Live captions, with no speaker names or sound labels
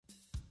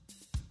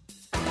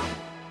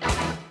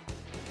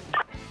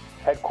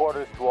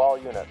Headquarters to all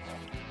units.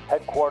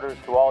 Headquarters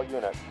to all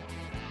units.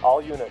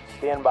 All units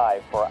stand by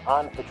for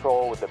On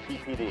Patrol with the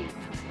PPD,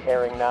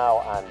 airing now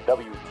on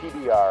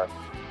WTBR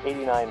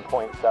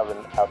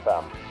 89.7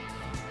 FM.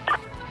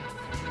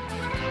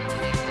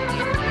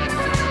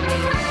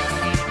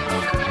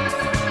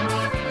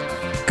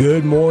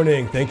 Good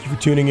morning. Thank you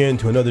for tuning in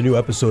to another new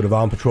episode of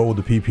On Patrol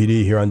with the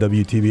PPD here on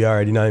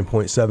WTBR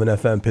 89.7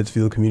 FM,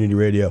 Pittsfield Community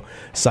Radio,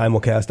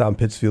 simulcast on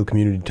Pittsfield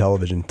Community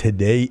Television.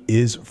 Today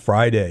is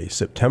Friday,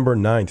 September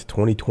 9th,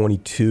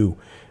 2022,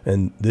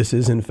 and this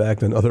is, in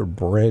fact, another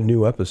brand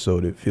new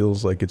episode. It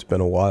feels like it's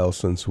been a while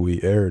since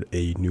we aired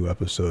a new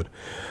episode.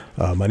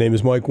 My name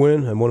is Mike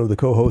Wynn. I'm one of the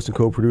co-hosts and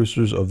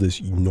co-producers of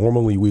this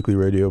normally weekly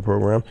radio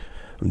program.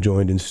 I'm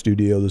joined in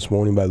studio this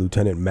morning by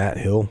Lieutenant Matt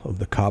Hill of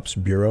the Cops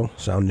Bureau,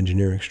 sound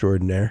engineer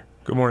extraordinaire.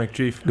 Good morning,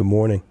 Chief. Good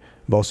morning.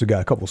 We've also got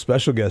a couple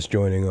special guests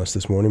joining us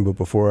this morning, but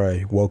before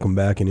I welcome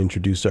back and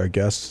introduce our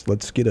guests,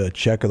 let's get a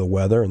check of the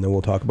weather, and then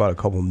we'll talk about a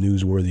couple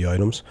newsworthy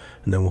items,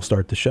 and then we'll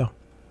start the show.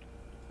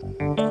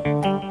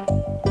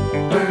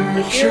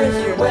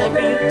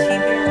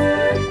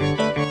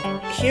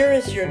 Here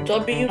is your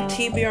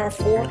WTBR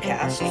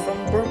forecast from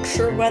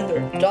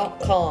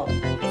BerkshireWeather.com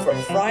for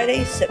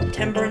Friday,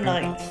 September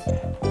 9th.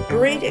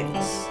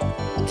 Greetings.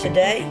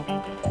 Today,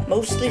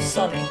 mostly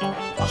sunny,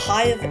 a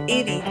high of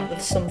 80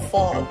 with some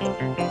fog.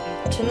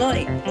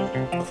 Tonight,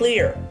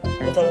 clear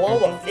with a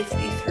low of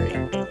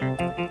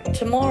 53.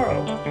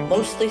 Tomorrow,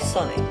 mostly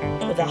sunny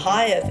with a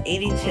high of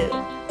 82.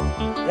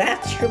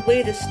 That's your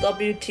latest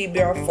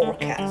WTBR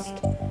forecast.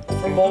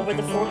 For more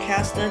weather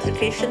forecast and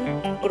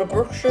education, go to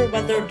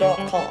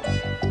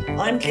BerkshireWeather.com.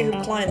 I'm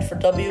Jacob Klein for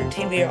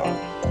WTBR,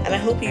 and I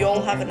hope you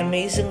all have an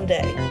amazing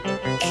day.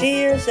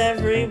 Cheers,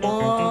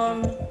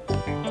 everyone!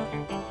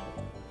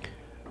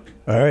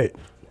 All right.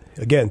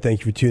 Again,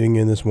 thank you for tuning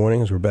in this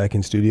morning as we're back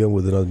in studio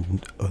with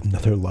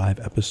another live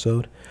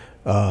episode.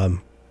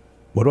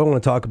 What do I want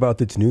to talk about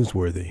that's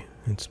newsworthy?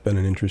 It's been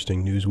an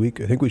interesting news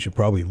week. I think we should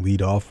probably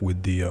lead off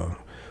with the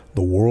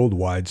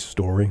worldwide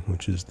story,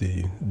 which is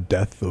the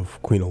death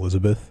of Queen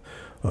Elizabeth,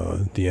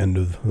 the end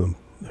of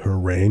her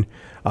reign.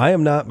 I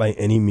am not by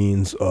any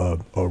means a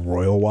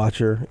royal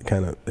watcher.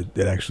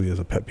 It actually is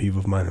a pet peeve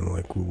of mine. I'm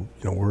like, well,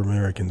 we're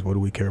Americans. What do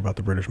we care about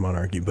the British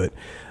monarchy? But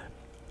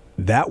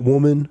that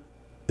woman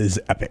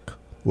is epic,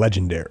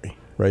 legendary,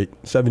 right?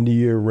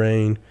 70-year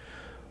reign,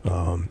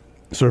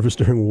 service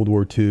during World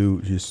War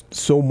II, just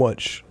so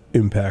much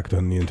impact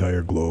on the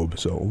entire globe.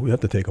 So we have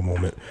to take a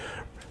moment.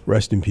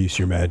 Rest in peace,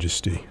 Your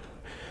Majesty.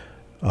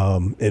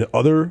 In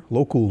other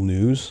local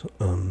news,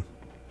 you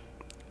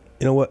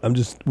know what?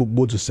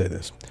 We'll just say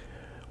this.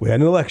 We had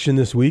an election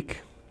this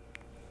week.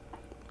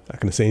 Not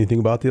going to say anything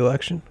about the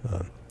election.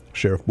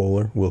 Sheriff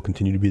Bowler will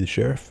continue to be the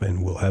sheriff,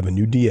 and we'll have a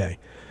new DA.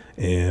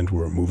 And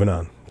we're moving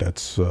on.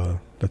 That's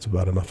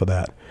about enough of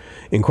that.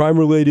 In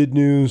crime-related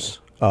news,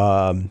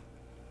 the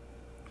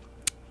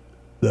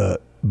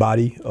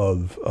body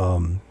of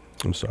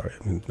I'm sorry,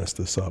 I messed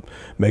this up.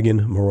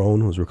 Megan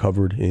Marone was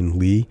recovered in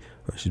Lee.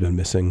 She's been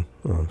missing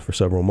for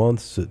several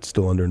months. It's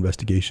still under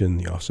investigation.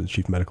 The Office of the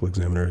Chief Medical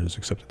Examiner has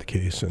accepted the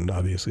case and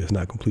obviously has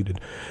not completed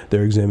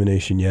their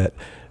examination yet.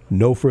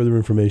 No further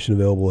information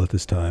available at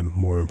this time.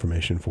 More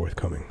information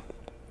forthcoming.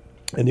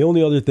 And the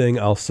only other thing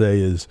I'll say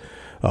is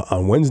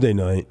on Wednesday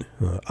night,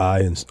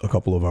 I and a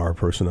couple of our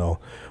personnel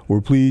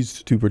were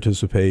pleased to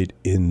participate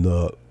in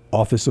the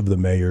Office of the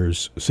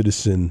Mayor's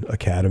Citizen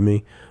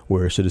Academy,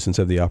 where citizens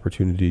have the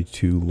opportunity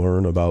to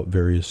learn about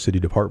various city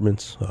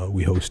departments.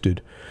 We hosted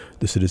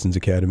the Citizens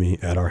Academy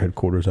at our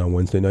headquarters on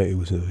Wednesday night. It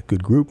was a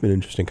good group, an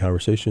interesting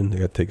conversation. They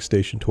got to take a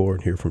station tour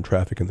and hear from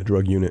traffic and the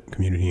drug unit,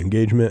 community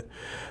engagement.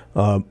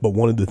 But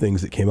one of the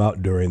things that came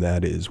out during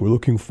that is we're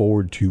looking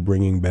forward to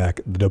bringing back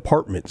the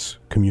department's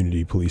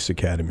Community Police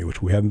Academy,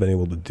 which we haven't been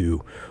able to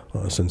do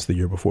since the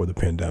year before the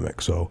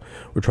pandemic. So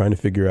we're trying to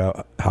figure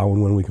out how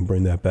and when we can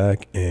bring that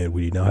back. And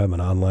we now have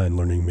an online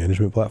learning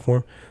management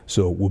platform.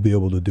 So we'll be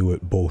able to do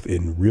it both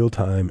in real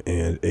time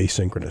and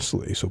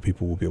asynchronously. So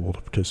people will be able to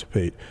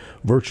participate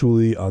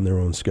virtually on their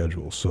own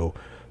schedule. So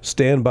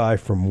stand by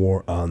for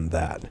more on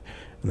that.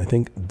 And I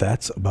think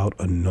that's about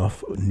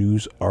enough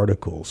news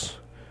articles.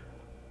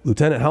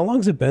 Lieutenant, how long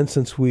has it been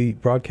since we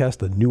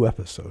broadcast a new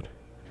episode?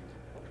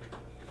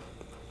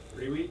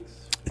 3 weeks?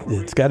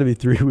 It's got to be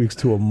 3 weeks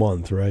to a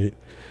month, right?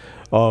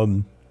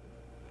 I'm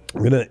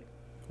going to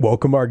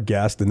welcome our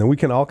guest, and then we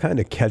can all kind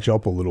of catch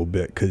up a little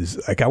bit, because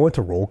I went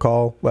to roll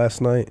call last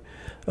night,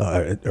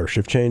 or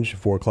shift change,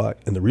 4 o'clock,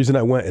 and the reason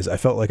I went is I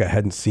felt like I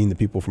hadn't seen the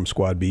people from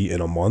Squad B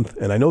in a month,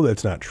 and I know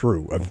that's not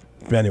true. I've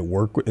been at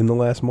work in the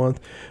last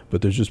month,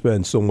 but there's just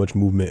been so much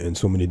movement and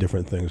so many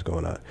different things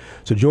going on.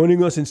 So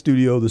joining us in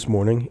studio this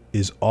morning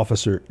is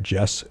Officer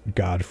Jess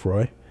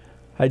Godfrey.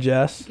 Hi,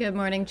 Jess. Good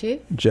morning,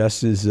 Chief.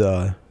 Jess is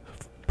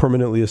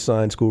permanently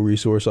assigned school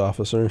resource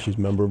officer. She's a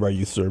member of our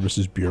Youth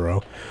Services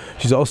Bureau.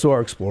 She's also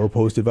our Explorer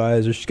Post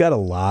advisor. She's got a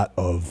lot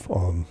of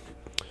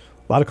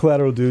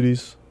collateral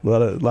duties, a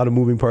lot of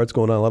moving parts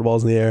going on, a lot of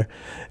balls in the air.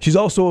 She's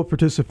also a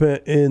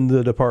participant in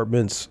the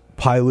department's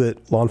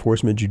pilot law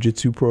enforcement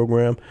jiu-jitsu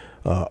program.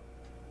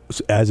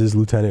 as is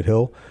Lieutenant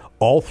Hill.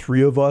 All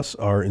three of us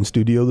are in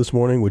studio this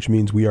morning, which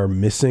means we are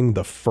missing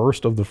the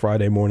first of the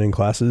Friday morning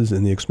classes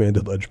in the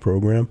Expanded Ledge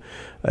program.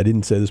 I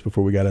didn't say this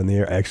before we got on the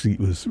air. I actually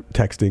was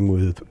texting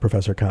with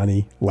Professor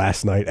Connie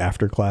last night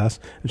after class,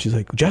 and she's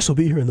like, Jess will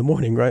be here in the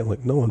morning, right? I'm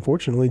like, no,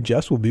 unfortunately,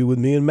 Jess will be with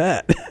me and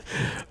Matt.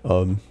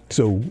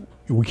 So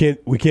we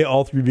can't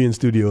all three be in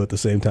studio at the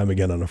same time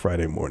again on a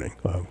Friday morning.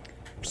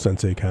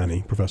 Sensei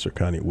Connie, Professor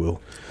Connie will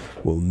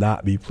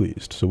not be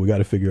pleased. So we got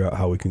to figure out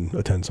how we can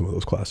attend some of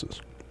those classes.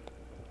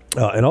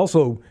 And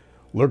also,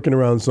 lurking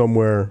around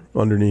somewhere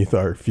underneath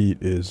our feet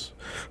is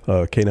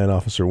K9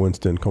 Officer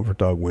Winston, Comfort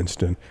Dog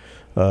Winston.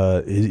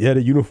 He had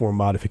a uniform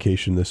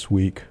modification this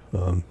week.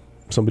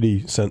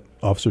 Somebody sent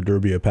Officer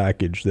Derby a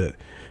package that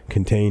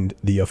contained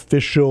the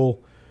official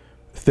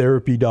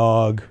therapy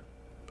dog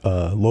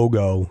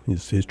logo.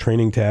 His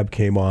training tab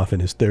came off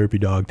and his therapy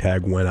dog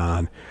tag went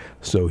on.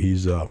 So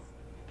he's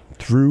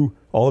through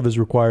all of his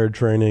required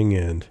training,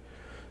 and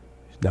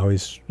now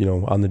he's,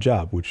 on the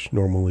job, which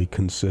normally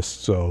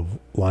consists of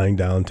lying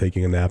down,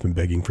 taking a nap, and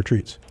begging for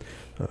treats,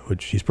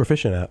 which he's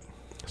proficient at.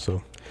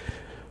 So,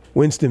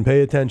 Winston, pay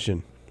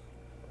attention.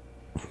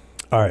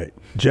 All right,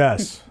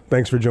 Jess,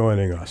 thanks for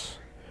joining us.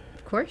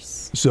 Of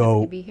course.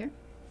 So, happy to be here.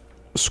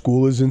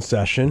 School is in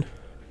session.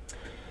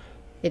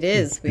 It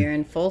is. We are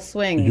in full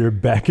swing. You're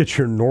back at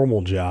your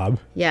normal job.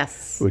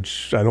 Yes.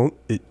 Which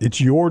it's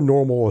your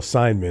normal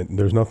assignment.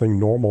 There's nothing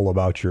normal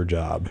about your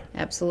job.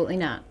 Absolutely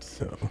not.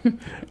 So,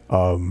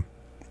 I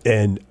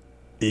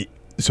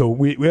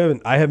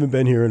haven't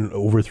been here in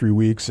over 3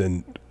 weeks,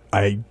 and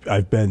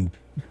I've been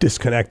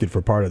disconnected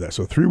for part of that.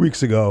 So 3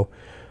 weeks ago,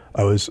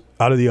 I was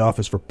out of the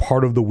office for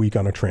part of the week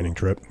on a training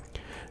trip,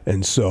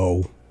 and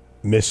so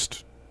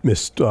missed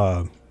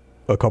a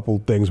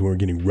couple things when we were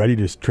getting ready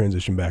to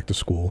transition back to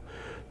school.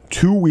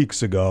 2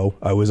 weeks ago,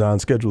 I was on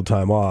scheduled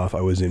time off.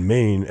 I was in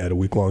Maine at a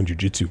week-long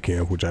jiu-jitsu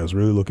camp, which I was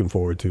really looking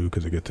forward to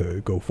because I get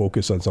to go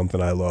focus on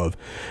something I love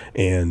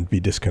and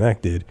be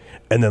disconnected.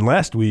 And then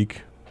last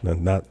week,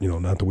 not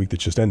the week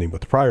that's just ending,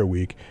 but the prior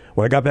week,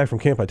 when I got back from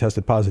camp, I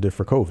tested positive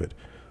for COVID.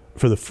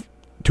 For the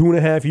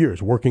 2.5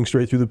 years, working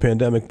straight through the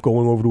pandemic,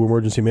 going over to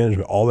emergency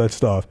management, all that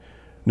stuff,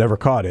 never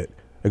caught it.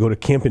 I go to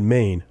camp in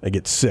Maine, I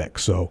get sick.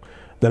 So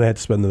then I had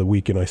to spend the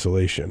week in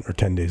isolation, or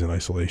 10 days in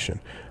isolation.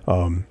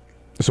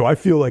 So I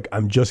feel like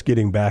I'm just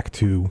getting back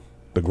to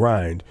the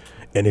grind,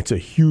 and it's a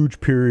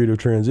huge period of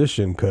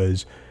transition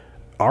because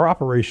our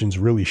operations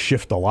really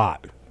shift a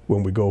lot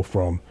when we go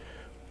from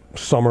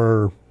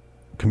summer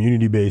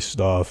community-based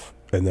stuff,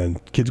 and then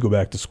kids go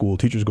back to school,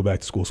 teachers go back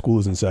to school, school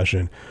is in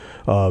session.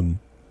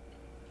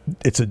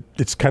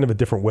 It's kind of a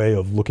different way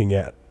of looking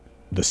at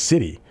the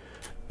city,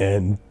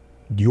 and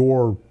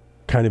you're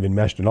kind of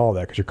enmeshed in all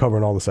that because you're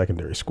covering all the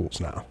secondary schools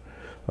now.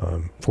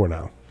 For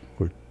now,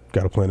 we've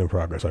got a plan in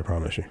progress, I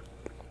promise you.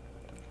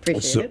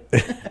 Appreciate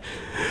it.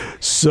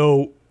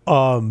 So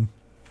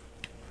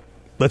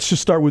let's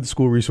just start with the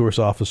school resource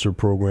officer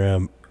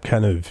program.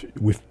 Kind of,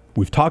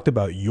 we've talked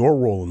about your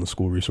role in the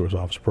school resource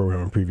officer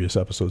program in previous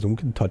episodes, and we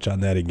can touch on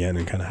that again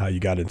and kind of how you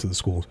got into the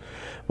schools.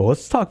 But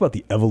let's talk about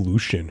the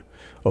evolution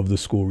of the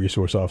school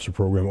resource officer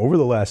program over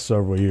the last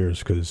several years,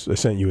 because I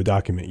sent you a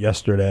document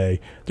yesterday.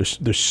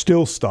 There's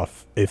still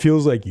stuff. It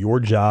feels like your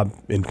job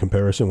in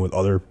comparison with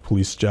other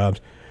police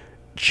jobs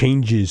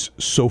changes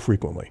so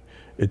frequently.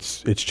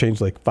 It's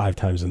changed like 5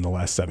 times in the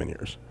last 7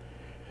 years.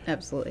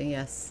 Absolutely,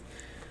 yes.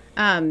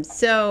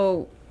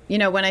 So,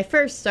 when I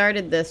first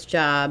started this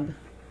job,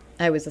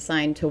 I was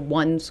assigned to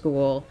one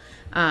school.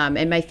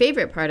 And my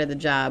favorite part of the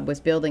job was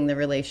building the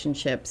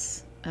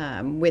relationships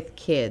with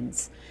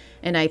kids.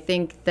 And I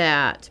think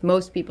that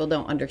most people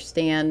don't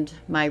understand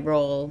my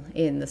role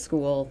in the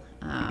school.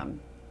 I'm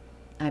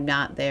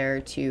not there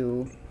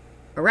to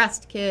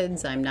arrest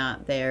kids. I'm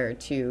not there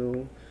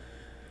to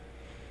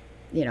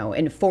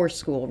enforce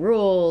school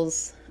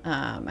rules.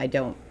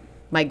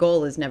 My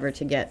goal is never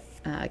to get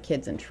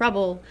kids in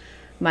trouble.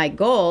 My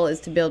goal is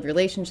to build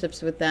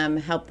relationships with them,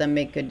 help them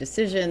make good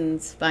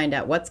decisions, find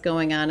out what's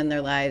going on in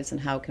their lives and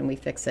how can we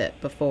fix it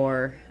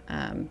before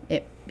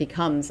it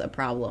becomes a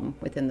problem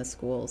within the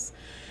schools.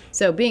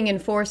 So being in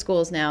 4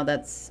 schools now,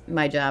 that's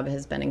my job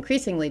has been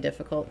increasingly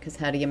difficult because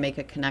how do you make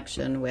a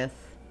connection with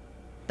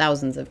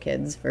thousands of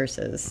kids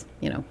versus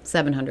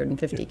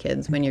 750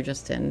 kids when you're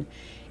just in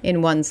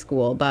one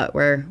school? But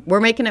we're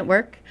making it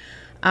work.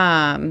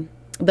 The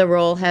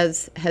role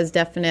has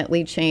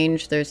definitely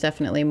changed. There's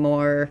definitely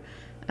more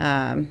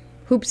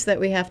hoops that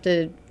we have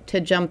to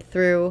jump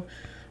through,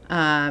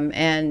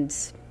 and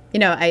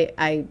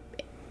I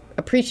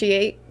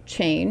appreciate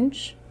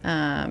change.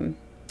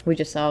 We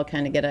just all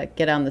kind of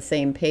get on the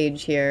same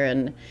page here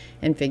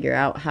and figure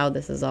out how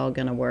this is all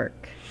going to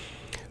work.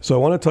 So I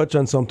want to touch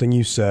on something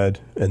you said,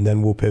 and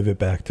then we'll pivot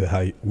back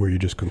to where you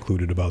just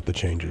concluded about the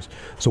changes.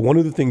 So one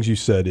of the things you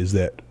said is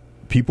that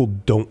people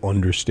don't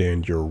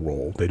understand your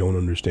role. They don't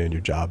understand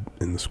your job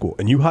in the school.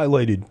 And you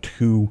highlighted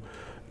 2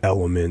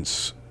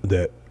 elements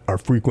that are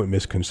frequent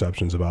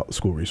misconceptions about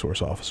school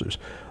resource officers.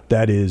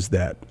 That is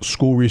that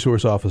school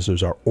resource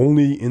officers are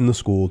only in the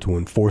school to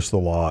enforce the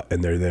law,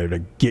 and they're there to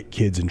get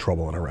kids in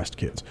trouble and arrest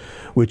kids,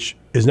 which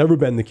has never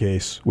been the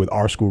case with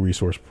our school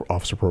resource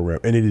officer program,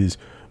 and it is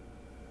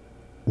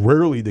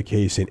rarely the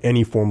case in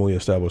any formally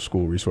established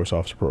school resource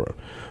officer program.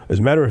 As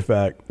a matter of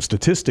fact,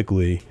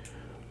 statistically,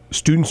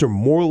 students are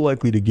more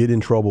likely to get in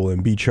trouble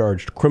and be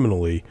charged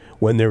criminally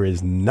when there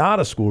is not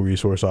a school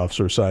resource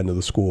officer assigned to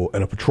the school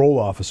and a patrol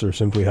officer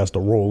simply has to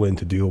roll in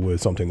to deal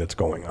with something that's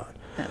going on.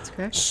 That's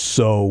correct.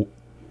 So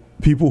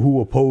people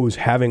who oppose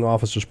having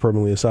officers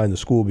permanently assigned to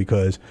school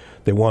because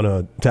they want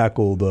to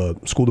tackle the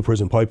school to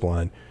prison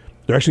pipeline,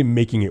 they're actually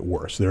making it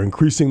worse. They're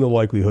increasing the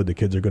likelihood that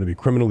kids are going to be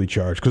criminally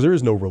charged because there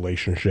is no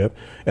relationship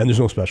and there's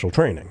no special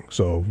training.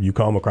 So you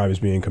call them a crime is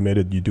being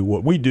committed, you do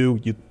what we do,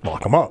 you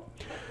lock them up.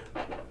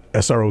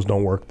 SROs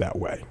don't work that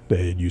way.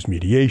 They use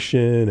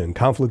mediation and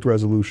conflict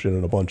resolution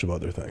and a bunch of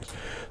other things.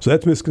 So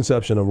that's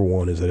misconception number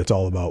one, is that it's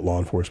all about law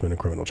enforcement and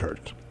criminal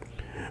charges.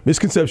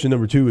 Misconception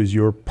number two is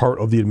you're part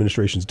of the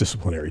administration's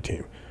disciplinary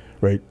team,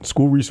 right?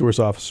 School resource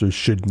officers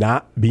should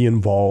not be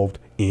involved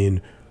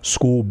in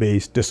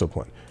school-based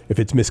discipline. If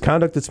it's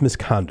misconduct, it's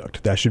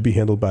misconduct. That should be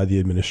handled by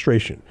the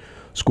administration.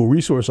 School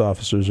resource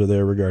officers are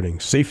there regarding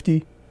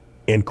safety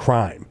and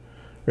crime.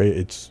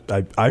 Right?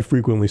 I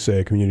frequently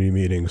say at community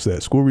meetings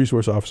that school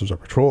resource officers are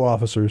patrol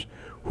officers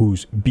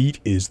whose beat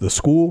is the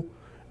school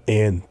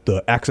and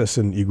the access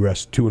and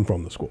egress to and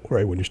from the school.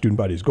 Right? When your student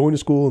body is going to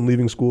school and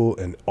leaving school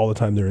and all the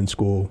time they're in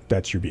school,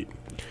 that's your beat.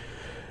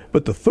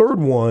 But the third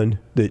one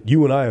that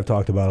you and I have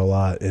talked about a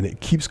lot, and it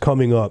keeps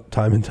coming up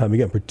time and time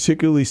again,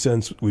 particularly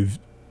since we've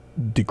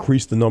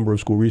decreased the number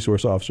of school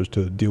resource officers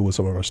to deal with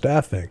some of our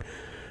staffing,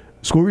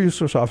 school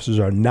resource officers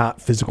are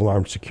not physical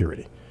armed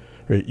security.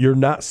 Right? You're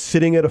not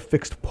sitting at a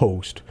fixed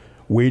post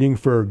waiting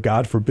for,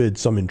 God forbid,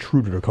 some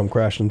intruder to come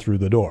crashing through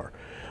the door.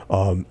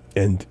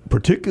 And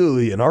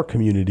particularly in our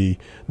community,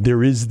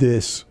 there is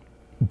this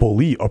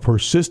belief, a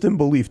persistent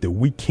belief that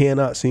we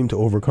cannot seem to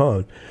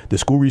overcome, that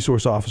school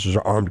resource officers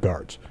are armed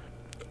guards.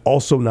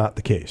 Also not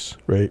the case,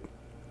 right?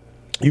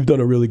 You've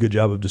done a really good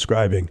job of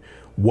describing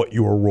what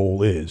your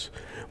role is.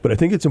 But I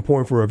think it's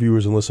important for our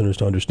viewers and listeners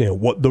to understand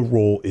what the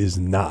role is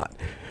not.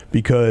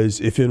 Because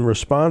if in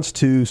response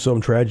to some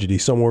tragedy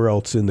somewhere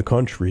else in the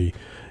country,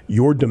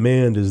 your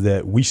demand is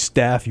that we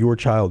staff your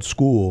child's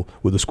school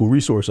with a school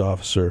resource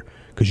officer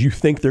because you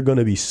think they're going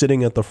to be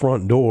sitting at the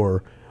front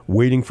door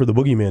waiting for the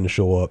boogeyman to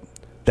show up,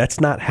 that's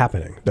not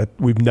happening.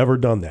 We've never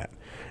done that.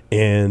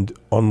 And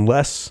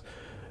unless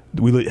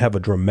we have a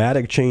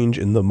dramatic change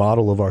in the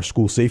model of our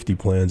school safety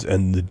plans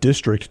and the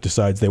district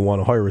decides they want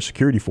to hire a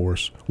security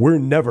force, we're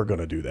never going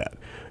to do that.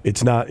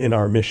 It's not in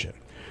our mission.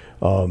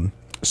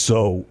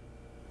 So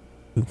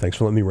thanks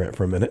for letting me rant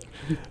for a minute.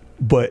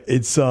 But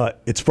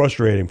it's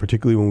frustrating,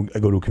 particularly when I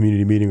go to a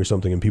community meeting or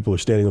something and people are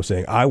standing up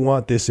saying, I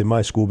want this in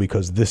my school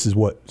because this is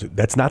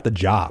that's not the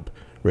job,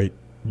 right?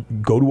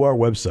 Go to our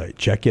website,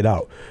 check it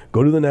out.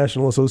 Go to the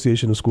National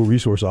Association of School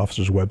Resource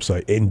Officers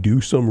website and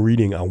do some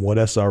reading on what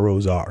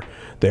SROs are.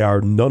 They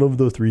are none of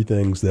the three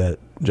things that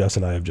Jess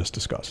and I have just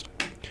discussed.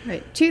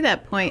 Right. To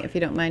that point, if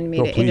you don't mind me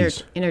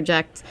to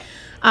interject,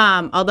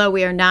 although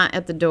we are not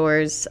at the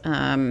doors,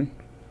 and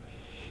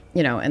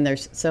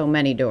there's so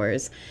many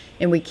doors,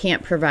 and we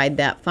can't provide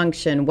that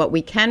function. What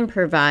we can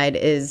provide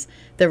is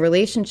the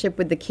relationship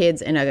with the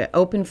kids and an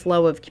open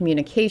flow of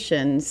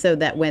communication so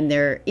that when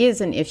there is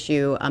an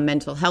issue, a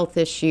mental health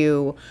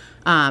issue,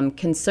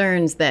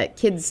 concerns, that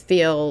kids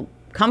feel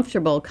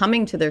comfortable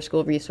coming to their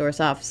school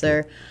resource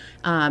officer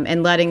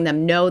and letting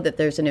them know that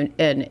there's an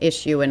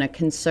issue and a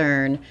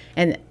concern.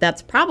 And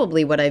that's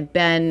probably what I've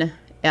been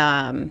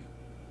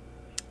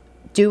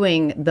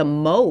doing the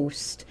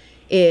most,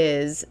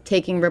 is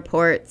taking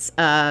reports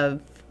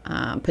of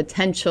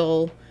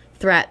potential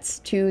threats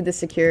to the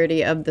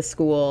security of the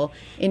school,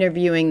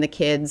 interviewing the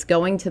kids,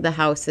 going to the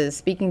houses,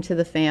 speaking to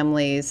the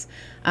families.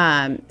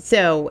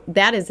 So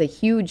that is a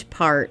huge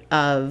part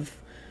of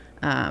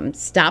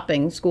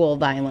stopping school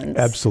violence.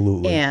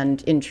 Absolutely.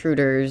 And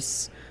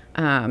intruders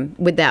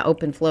with that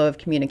open flow of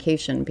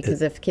communication.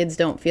 Because if kids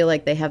don't feel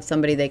like they have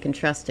somebody they can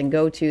trust and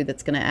go to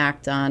that's going to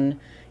act on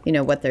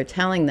what they're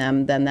telling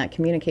them, then that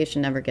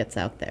communication never gets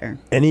out there.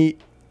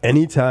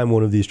 Anytime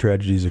one of these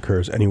tragedies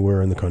occurs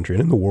anywhere in the country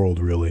and in the world,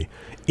 really,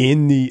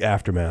 in the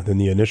aftermath, in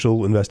the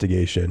initial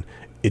investigation,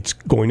 it's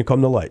going to come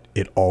to light.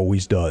 It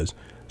always does.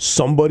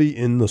 Somebody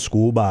in the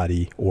school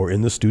body or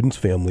in the student's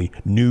family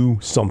knew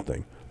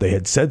something. They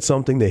had said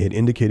something, they had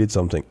indicated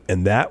something,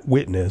 and that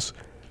witness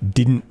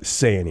didn't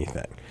say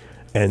anything.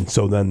 And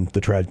so then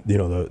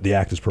the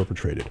act is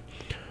perpetrated.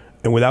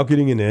 And without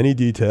getting into any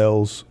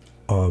details,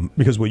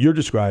 because what you're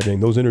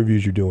describing, those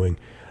interviews you're doing,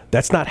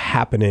 that's not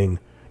happening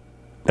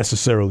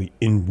necessarily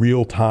in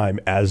real time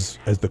as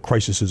the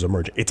crisis is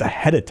emerging. It's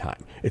ahead of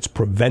time. It's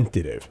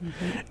preventative.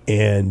 Mm-hmm.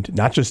 And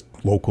not just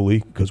locally,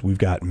 because we've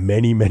got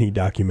many, many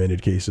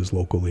documented cases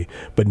locally,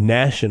 but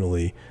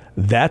nationally,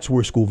 that's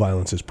where school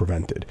violence is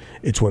prevented.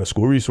 It's when a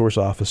school resource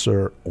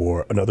officer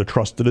or another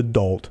trusted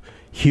adult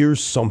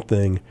hears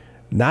something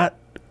not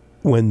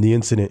when the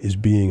incident is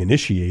being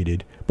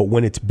initiated, but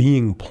when it's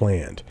being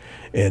planned.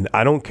 And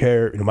I don't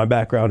care, my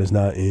background is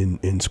not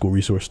in school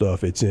resource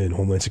stuff. It's in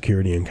Homeland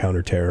Security and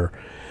counterterror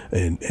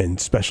and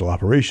special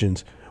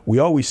operations. We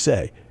always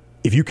say,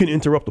 if you can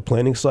interrupt the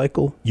planning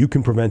cycle, you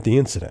can prevent the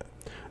incident.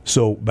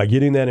 So by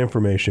getting that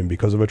information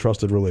because of a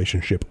trusted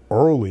relationship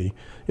early,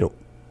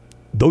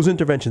 those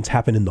interventions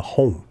happen in the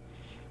home.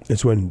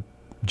 It's when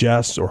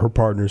Jess or her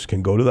partners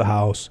can go to the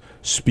house,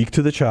 speak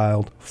to the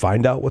child,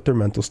 find out what their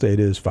mental state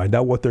is, find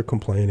out what their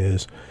complaint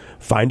is,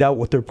 find out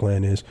what their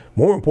plan is.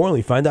 More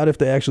importantly, find out if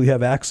they actually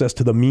have access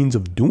to the means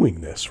of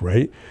doing this,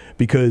 right?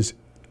 Because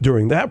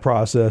during that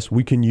process,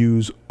 we can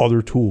use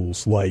other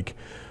tools like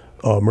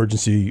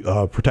emergency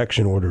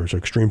protection orders or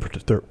extreme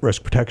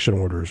risk protection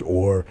orders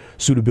or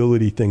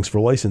suitability things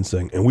for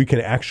licensing, and we can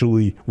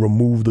actually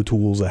remove the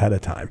tools ahead of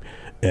time.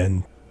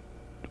 And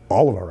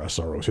all of our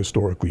SROs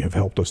historically have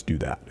helped us do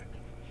that.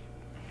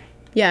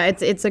 Yeah,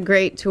 it's a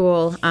great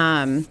tool.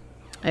 I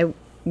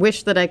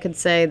wish that I could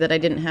say that I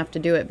didn't have to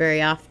do it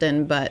very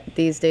often, but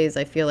these days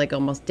I feel like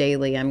almost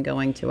daily I'm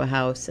going to a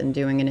house and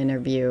doing an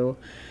interview,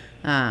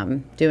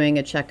 doing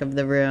a check of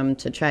the room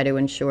to try to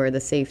ensure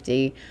the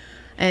safety.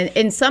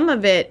 And some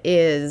of it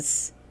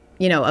is,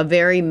 a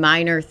very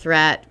minor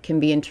threat can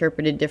be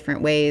interpreted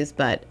different ways,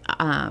 but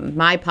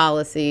my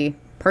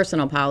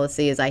personal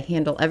policy is I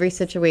handle every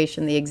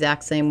situation the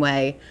exact same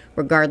way,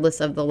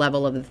 regardless of the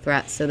level of the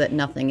threat, so that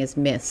nothing is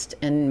missed.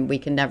 And we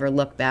can never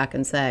look back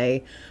and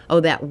say, oh,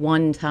 that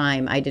one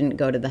time I didn't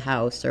go to the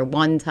house, or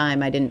one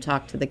time I didn't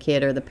talk to the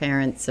kid or the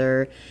parents,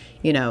 or,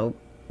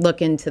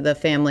 look into the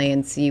family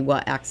and see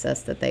what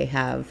access that they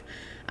have.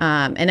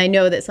 And I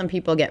know that some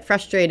people get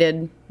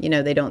frustrated.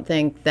 They don't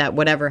think that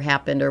whatever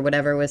happened or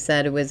whatever was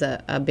said was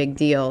a big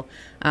deal.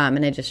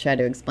 And I just try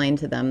to explain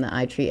to them that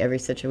I treat every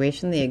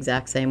situation the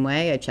exact same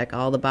way. I check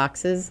all the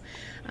boxes.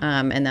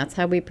 And that's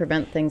how we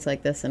prevent things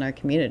like this in our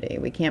community.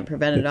 We can't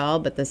prevent it all,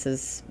 but this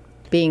is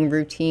being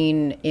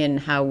routine in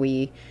how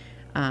we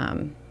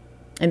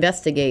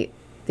investigate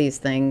these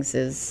things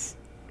is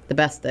the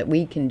best that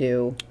we can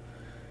do.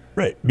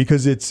 Right,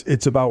 because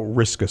it's about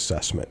risk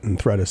assessment and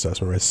threat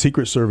assessment. Right,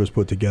 Secret Service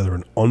put together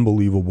an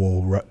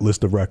unbelievable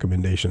list of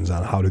recommendations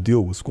on how to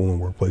deal with school and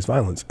workplace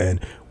violence,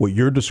 and what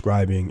you're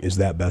describing is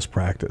that best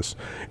practice.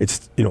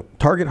 It's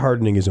target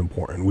hardening is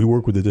important. We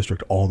work with the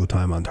district all the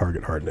time on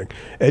target hardening.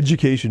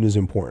 Education is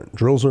important.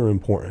 Drills are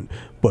important,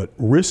 but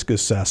risk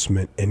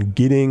assessment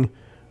and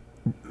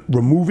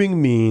removing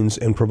means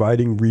and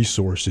providing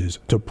resources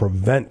to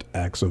prevent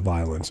acts of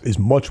violence is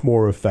much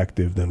more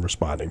effective than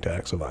responding to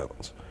acts of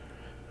violence.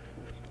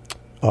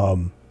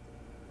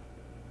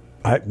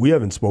 We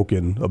haven't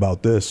spoken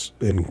about this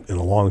in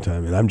a long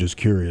time, and I'm just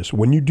curious.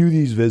 When you do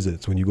these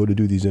visits, when you go to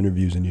do these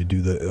interviews, and you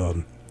do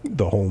the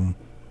home,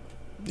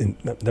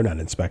 they're not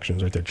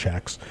inspections, right? They're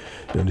checks,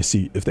 to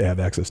see if they have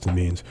access to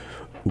means.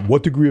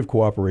 What degree of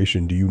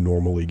cooperation do you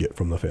normally get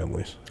from the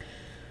families?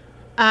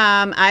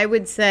 I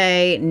would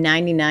say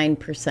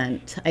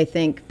 99%. I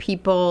think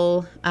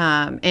people,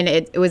 and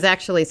it was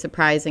actually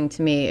surprising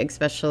to me,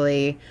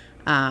 especially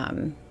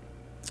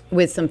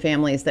with some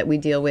families that we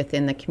deal with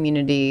in the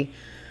community,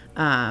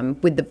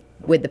 with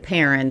the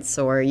parents,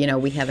 or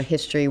we have a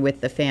history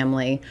with the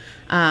family.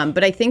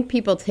 But I think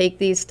people take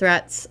these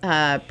threats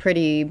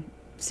pretty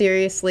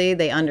seriously.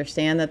 They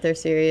understand that they're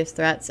serious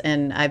threats,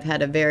 and I've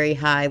had a very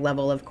high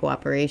level of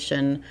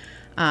cooperation,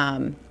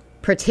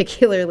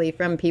 particularly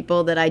from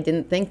people that I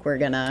didn't think were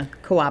going to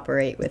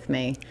cooperate with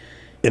me.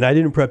 And I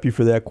didn't prep you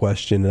for that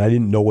question, and I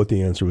didn't know what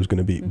the answer was going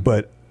to be, Mm-hmm.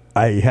 but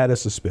I had a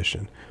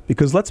suspicion,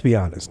 because let's be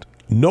honest.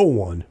 No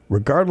one,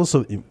 regardless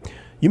of,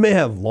 you may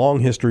have long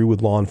history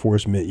with law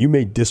enforcement, you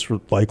may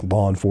dislike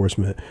law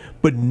enforcement,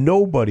 but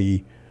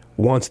nobody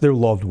wants their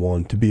loved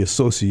one to be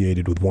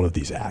associated with one of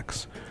these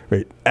acts,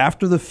 right?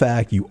 After the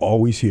fact, you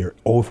always hear,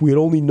 oh, if we had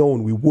only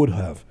known, we would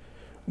have.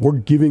 We're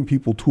giving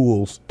people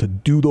tools to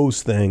do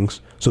those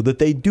things so that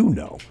they do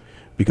know.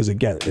 Because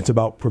again, it's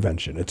about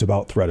prevention. It's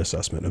about threat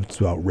assessment. It's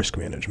about risk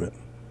management.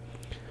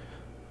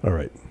 All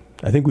right.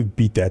 I think we've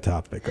beat that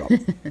topic up.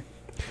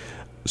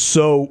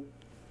 So,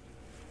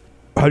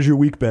 how's your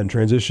week been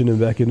transitioning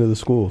back into the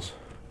schools?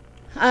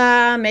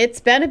 It's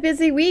been a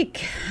busy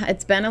week.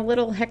 It's been a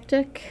little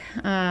hectic,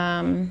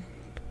 but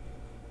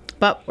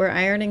we're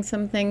ironing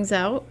some things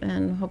out,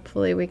 and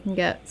hopefully we can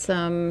get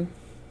some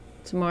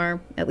more,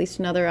 at least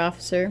another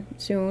officer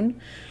soon.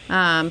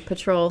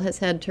 Patrol has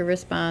had to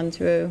respond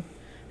to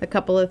a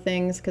couple of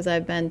things because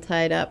I've been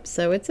tied up.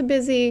 So it's a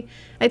busy,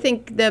 I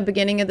think the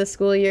beginning of the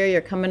school year,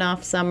 you're coming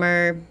off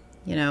summer,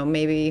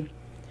 maybe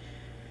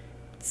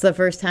it's the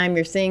first time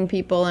you're seeing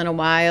people in a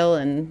while,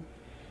 and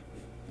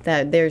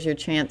that there's your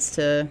chance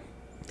to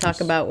talk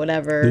about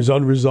whatever. There's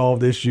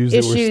unresolved issues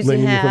that were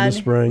slinging you from the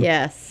spring.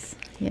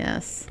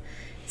 Yes.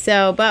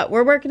 So, but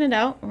we're working it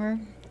out. We're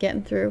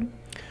getting through.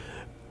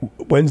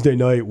 Wednesday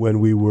night when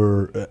we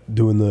were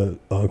doing the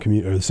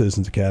the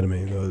Citizens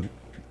Academy, the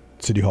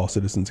City Hall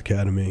Citizens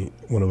Academy,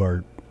 one of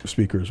our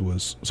speakers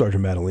was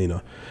Sergeant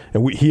Madalena,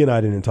 and he and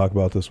I didn't talk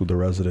about this with the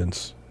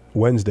residents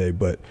Wednesday,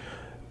 but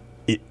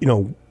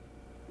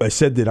I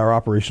said that our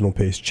operational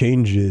pace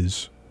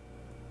changes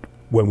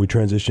when we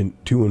transition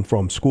to and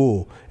from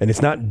school, and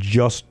it's not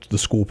just the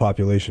school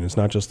population. It's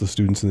not just the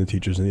students and the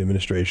teachers and the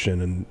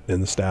administration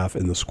and the staff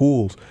in the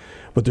schools,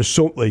 but there's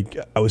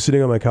I was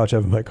sitting on my couch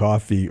having my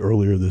coffee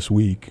earlier this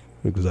week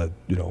because I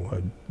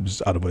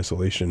was out of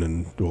isolation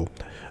and I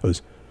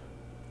was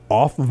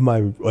off of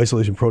my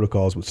isolation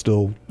protocols, but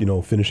still,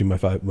 finishing my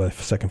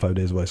second 5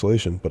 days of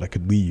isolation, but I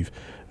could leave.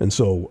 And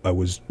so I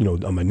was,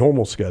 on my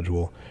normal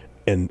schedule,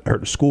 and I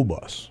heard a school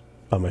bus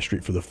on my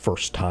street for the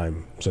first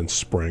time since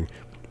spring.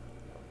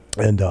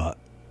 And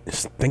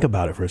just think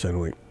about it for a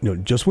second.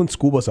 Just when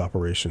school bus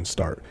operations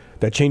start,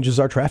 that changes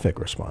our traffic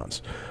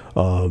response.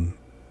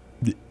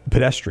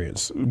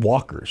 Pedestrians,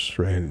 walkers,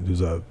 right?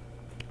 There's a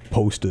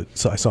post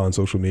that I saw on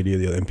social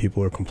media, and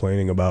people are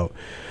complaining about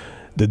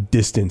the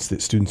distance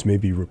that students may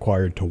be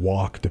required to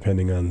walk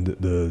depending on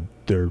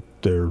their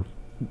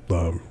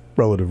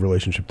relative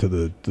relationship to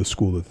the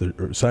school that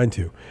they're assigned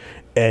to.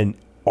 And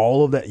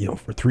all of that,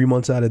 for 3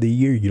 months out of the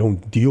year, you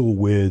don't deal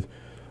with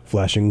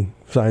flashing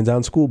signs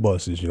on school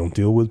buses. You don't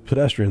deal with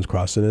pedestrians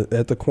crossing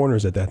at the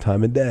corners at that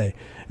time of day.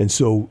 And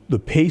so the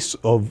pace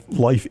of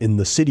life in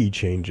the city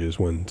changes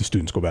when the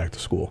students go back to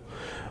school.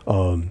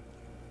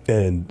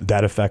 And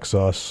that affects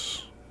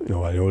us.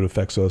 I know it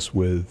affects us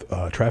with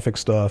traffic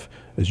stuff.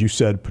 As you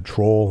said,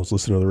 patrol. I was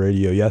listening to the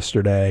radio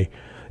yesterday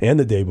and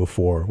the day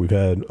before. We've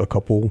had a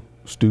couple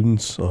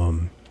students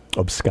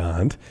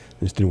abscond.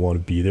 They just didn't want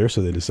to be there,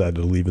 so they decided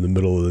to leave in the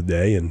middle of the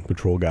day, and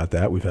patrol got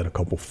that. We've had a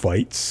couple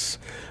fights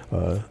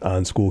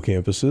on school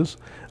campuses.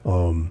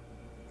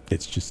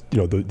 It's just,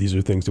 these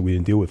are things that we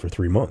didn't deal with for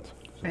 3 months.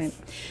 Right.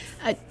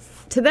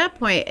 To that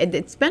point,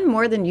 it's been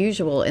more than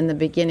usual in the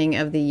beginning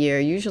of the year.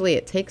 Usually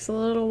it takes a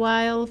little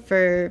while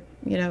for,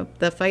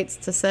 the fights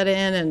to set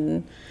in.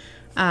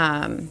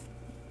 And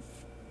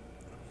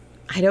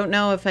I don't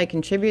know if I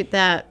contribute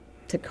that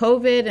to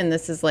COVID. And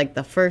this is like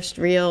the first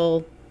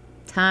real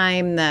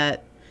time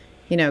that,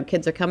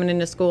 kids are coming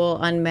into school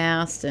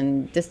unmasked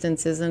and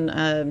distance isn't,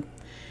 I'm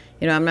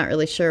not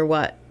really sure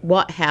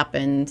what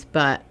happened,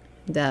 but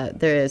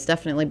there has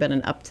definitely been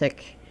an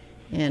uptick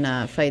in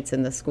fights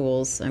in the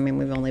schools. I mean,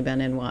 we've only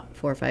been in 4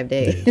 or 5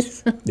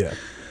 days. Yeah.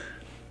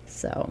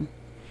 So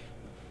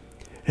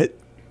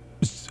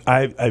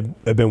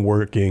I've been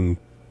working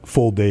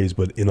full days,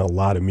 but in a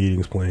lot of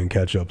meetings playing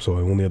catch up, so I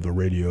only have the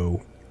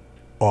radio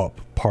up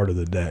part of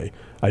the day.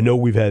 I know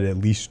we've had at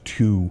least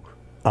 2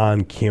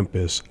 on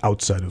campus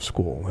outside of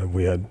school. Have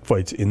we had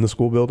fights in the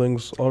school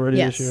buildings already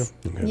this year?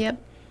 Okay.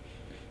 Yep.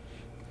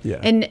 Yeah.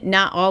 And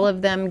not all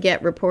of them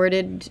get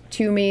reported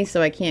to me,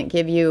 so I can't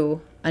give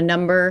you a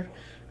number.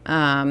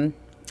 I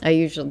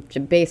usually,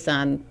 based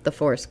on the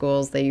 4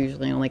 schools, they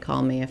usually only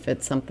call me if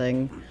it's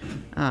something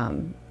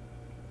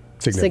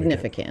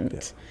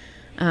significant.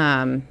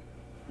 Yeah.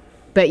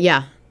 But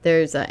yeah,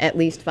 there's at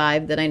least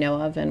 5 that I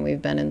know of, and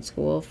we've been in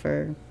school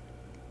for...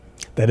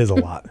 That is a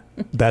lot.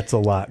 That's a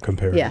lot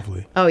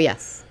comparatively. Yeah. Oh,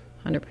 yes,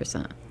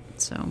 100%.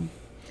 So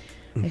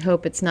I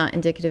hope it's not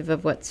indicative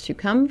of what's to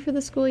come for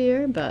the school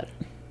year, but...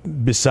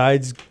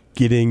 Besides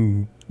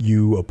getting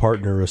you a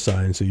partner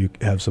assigned so you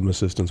have some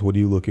assistance, what are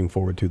you looking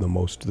forward to the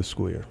most this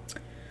school year?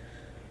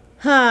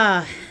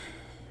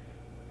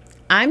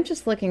 I'm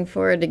just looking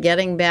forward to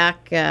getting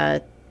back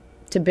to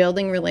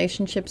building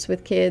relationships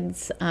with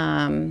kids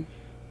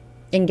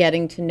and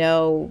getting to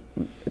know,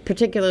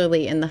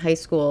 particularly in the high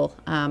school,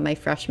 my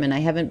freshmen. I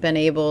haven't been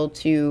able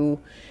to,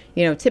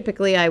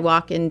 typically I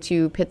walk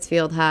into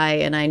Pittsfield High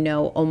and I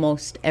know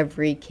almost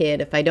every kid.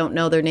 If I don't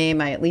know their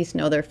name, I at least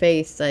know their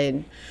face.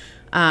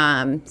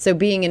 So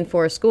being in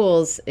 4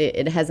 schools,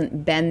 it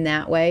hasn't been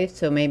that way.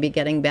 So maybe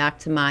getting back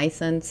to my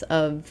sense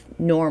of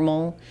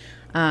normal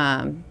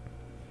and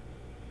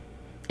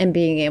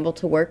being able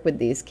to work with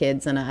these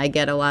kids. And I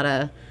get a lot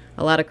of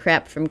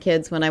crap from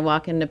kids when I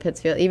walk into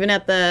Pittsfield, even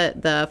at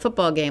the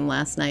football game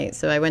last night.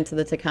 So I went to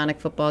the Taconic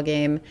football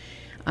game,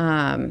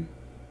 and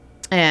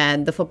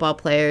the football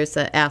players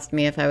asked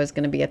me if I was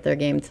going to be at their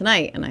game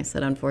tonight. And I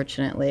said,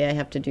 unfortunately, I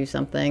have to do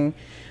something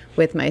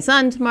with my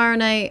son tomorrow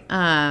night.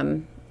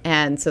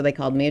 And so they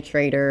called me a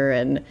traitor,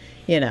 and,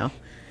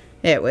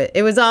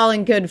 it was all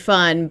in good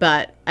fun,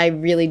 but I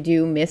really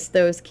do miss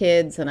those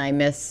kids, and I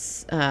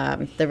miss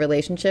the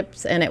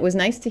relationships. And it was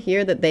nice to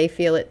hear that they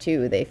feel it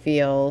too. They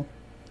feel,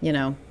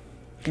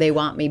 they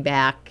want me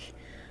back.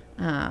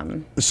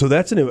 So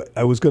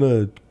I was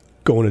going to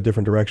go in a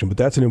different direction, but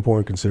that's an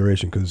important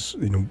consideration because,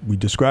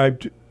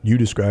 you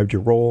described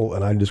your role,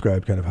 and I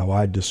described kind of how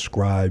I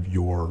describe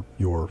your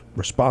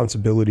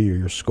responsibility or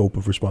your scope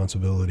of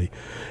responsibility.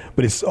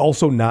 But it's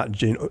also not,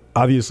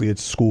 obviously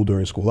it's school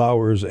during school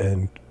hours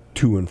and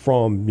to and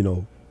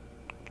from,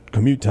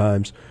 commute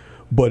times,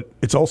 but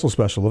it's also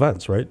special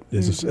events, right?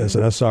 As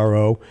an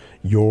SRO,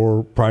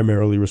 you're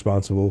primarily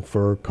responsible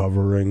for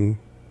covering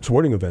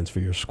sporting events for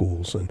your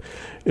schools. And,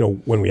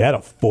 when we had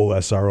a full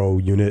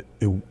SRO unit,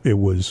 it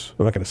was,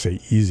 I'm not going to say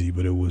easy,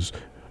 but it was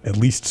at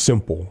least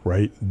simple,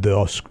 right? The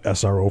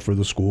SRO for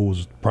the school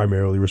was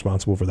primarily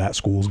responsible for that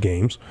school's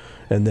games,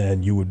 and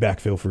then you would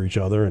backfill for each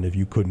other, and if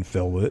you couldn't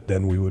fill it,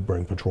 then we would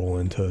bring patrol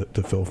in to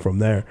fill from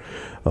there.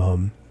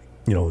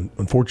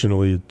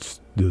 Unfortunately, it's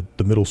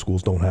the middle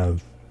schools don't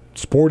have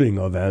sporting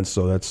events,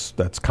 so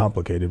that's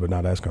complicated, but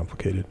not as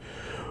complicated.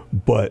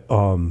 But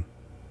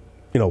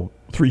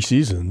 3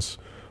 seasons,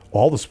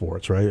 all the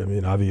sports, right? I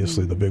mean,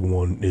 obviously the big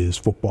one is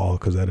football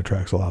because that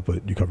attracts a lot,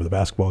 but you cover the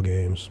basketball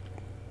games,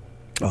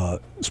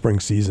 spring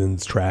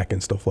seasons, track,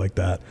 and stuff like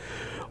that.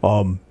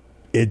 And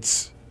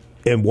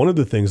one of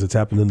the things that's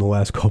happened in the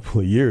last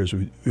couple of years,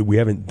 we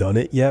haven't done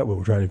it yet, but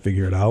we're trying to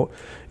figure it out,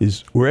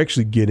 is we're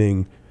actually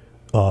getting,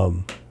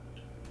 I'm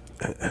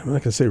not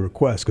going to say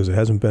requests because it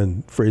hasn't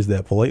been phrased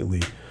that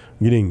politely,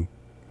 getting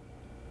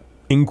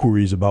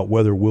inquiries about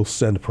whether we'll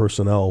send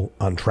personnel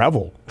on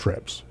travel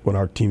trips when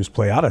our teams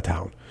play out of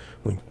town.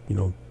 Like,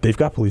 they've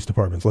got police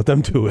departments, let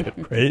them do it,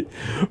 right?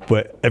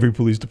 But every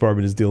police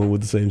department is dealing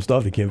with the same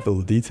stuff. You can't fill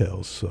the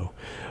details. So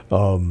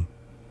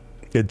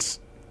it's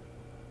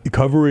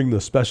covering the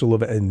special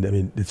event. And I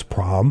mean, it's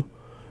prom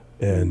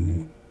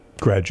and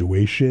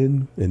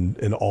graduation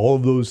and all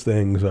of those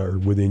things are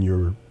within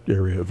your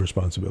area of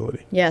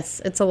responsibility.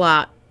 Yes, it's a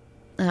lot.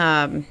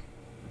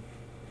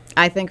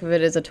 I think of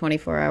it as a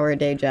 24-hour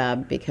day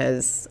job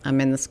because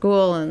I'm in the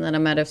school and then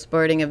I'm at a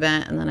sporting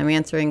event and then I'm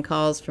answering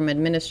calls from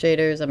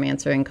administrators. I'm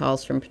answering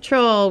calls from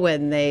patrol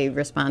when they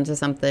respond to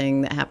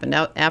something that happened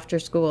out after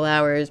school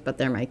hours, but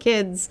they're my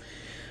kids.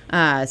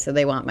 So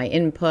they want my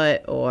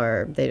input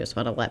or they just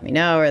want to let me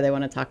know or they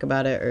want to talk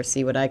about it or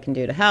see what I can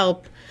do to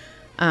help.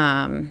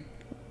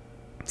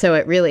 So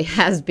it really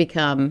has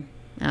become,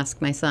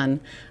 ask my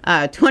son,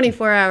 a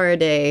 24-hour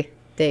day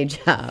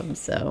job.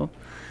 So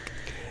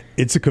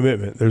it's a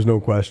commitment. There's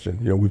no question.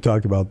 We've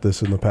talked about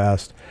this in the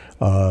past,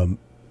 and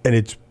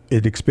it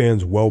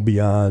expands well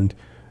beyond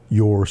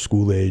your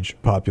school age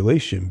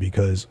population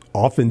because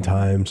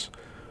oftentimes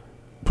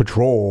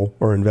patrol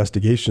or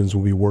investigations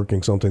will be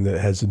working something that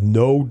has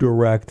no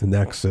direct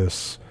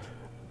nexus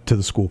to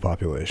the school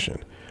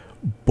population,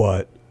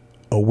 but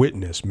a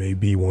witness may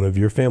be one of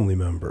your family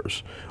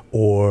members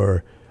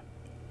or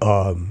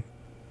a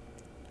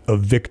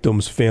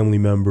victim's family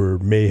member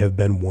may have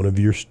been one of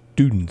your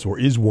students or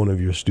is one of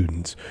your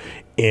students,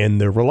 and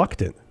they're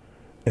reluctant.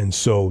 And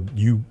so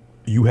you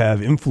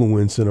have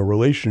influence in a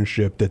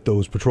relationship that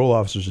those patrol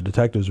officers or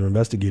detectives or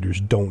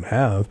investigators don't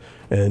have,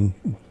 and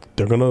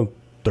they're gonna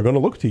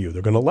look to you.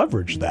 They're gonna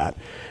leverage that.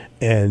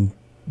 And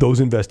those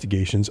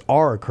investigations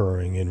are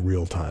occurring in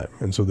real time,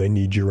 and so they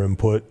need your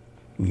input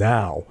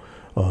now.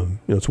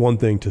 It's one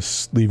thing to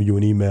leave you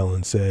an email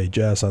and say,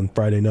 Jess, on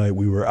Friday night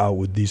we were out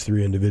with these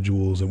 3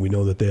 individuals and we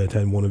know that they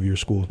attend one of your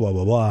schools, blah,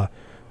 blah, blah,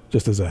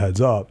 just as a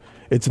heads up.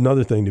 It's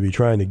another thing to be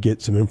trying to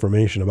get some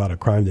information about a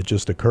crime that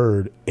just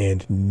occurred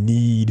and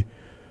need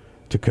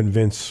to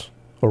convince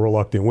a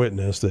reluctant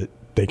witness that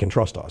they can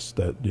trust us,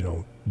 that,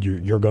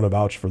 you're going to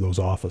vouch for those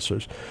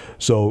officers.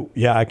 So,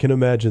 yeah, I can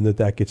imagine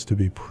that gets to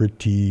be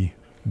pretty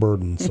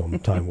burdensome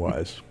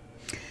time-wise.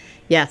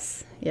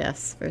 Yes,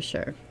 for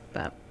sure.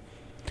 But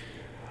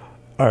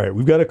all right,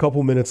 we've got a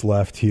couple minutes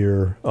left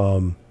here.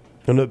 I'm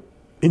going to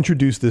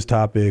introduce this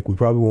topic. We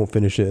probably won't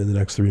finish it in the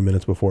next 3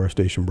 minutes before our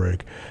station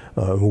break.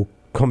 We'll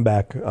come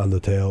back on the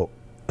tail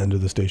end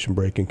of the station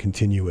break and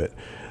continue it.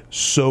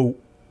 So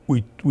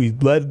we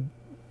led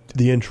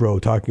the intro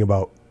talking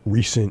about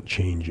recent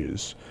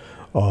changes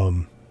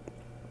to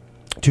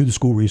the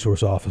school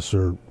resource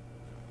officer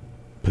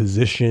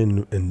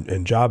position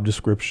and job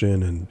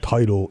description and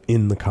title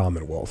in the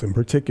Commonwealth, and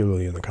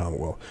particularly in the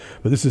Commonwealth.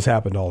 But this has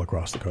happened all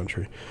across the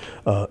country.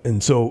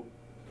 And so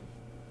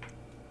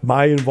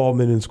my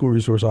involvement in school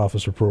resource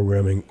officer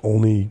programming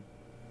only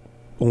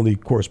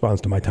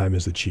corresponds to my time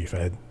as the chief. I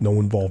had no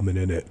involvement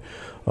in it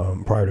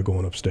prior to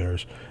going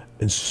upstairs.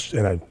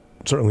 And I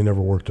certainly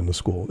never worked in the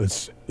school.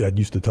 I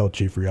used to tell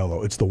Chief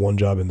Riello, it's the one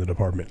job in the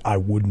department I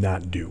would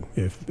not do.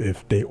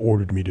 If they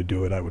ordered me to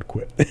do it, I would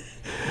quit.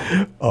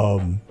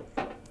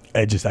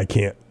 I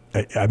can't.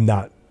 I'm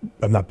not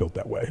built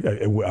that way.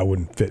 I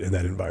wouldn't fit in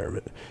that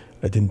environment.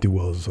 I didn't do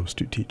well as a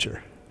substitute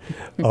teacher.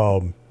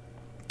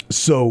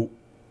 So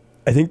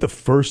I think the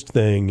first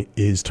thing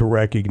is to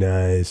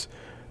recognize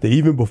that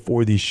even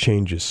before these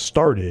changes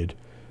started,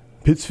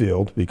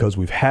 Pittsfield, because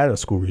we've had a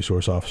school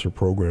resource officer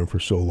program for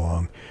so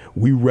long,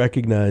 we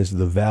recognize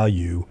the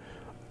value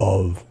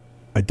of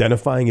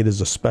identifying it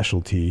as a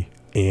specialty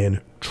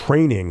and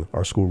training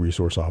our school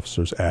resource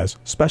officers as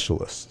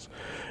specialists.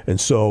 And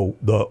so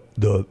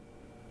the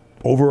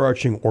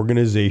overarching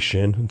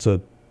organization,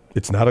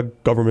 it's not a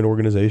government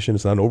organization,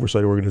 it's not an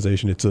oversight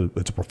organization, it's a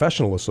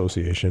professional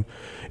association,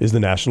 is the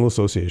National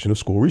Association of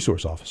School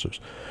Resource Officers.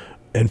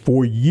 And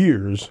for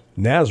years,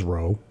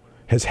 NASRO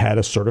has had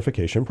a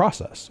certification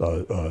process,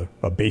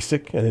 a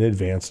basic and an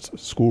advanced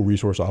school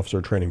resource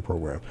officer training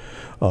program,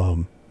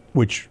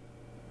 which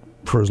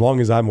for as long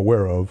as I'm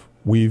aware of,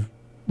 we've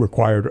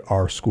required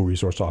our school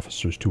resource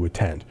officers to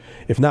attend.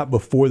 If not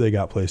before they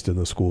got placed in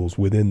the schools,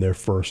 within their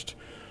first,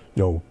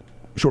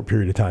 short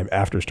period of time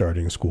after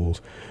starting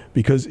schools,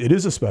 because it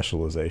is a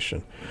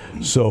specialization.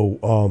 So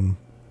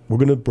we're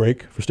going to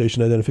break for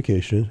station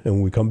identification, and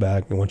when we come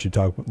back, I want you to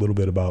talk a little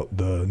bit about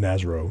the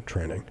NASRO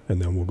training,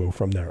 and then we'll go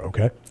from there,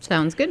 okay?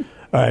 Sounds good.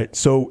 All right,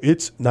 so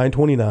it's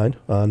 9:29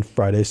 on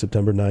Friday,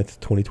 September 9th,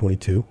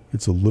 2022.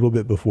 It's a little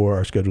bit before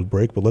our scheduled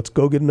break, but let's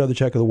go get another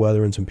check of the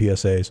weather and some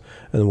PSAs,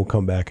 and then we'll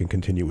come back and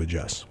continue with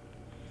Jess.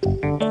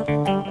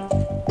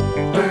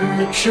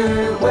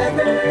 Berkshire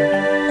weather.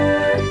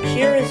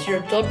 Here is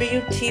your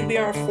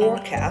WTBR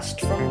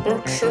forecast from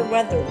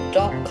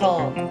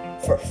BerkshireWeather.com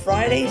for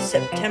Friday,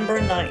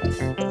 September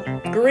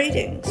 9th.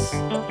 Greetings.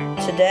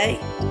 Today,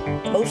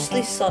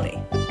 mostly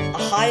sunny. A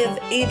high of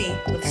 80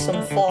 with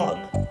some fog.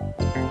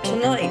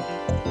 Tonight,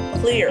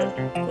 clear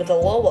with a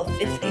low of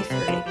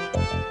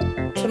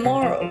 53.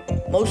 Tomorrow,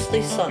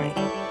 mostly sunny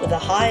with a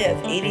high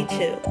of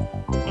 82.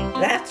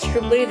 That's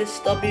your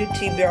latest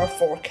WTBR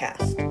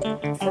forecast.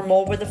 For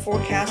more weather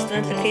forecast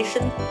and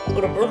education,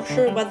 go to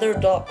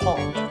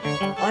BerkshireWeather.com.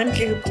 I'm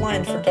Jacob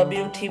Klein for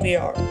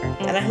WTBR,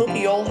 and I hope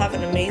you all have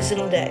an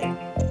amazing day.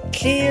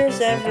 Cheers,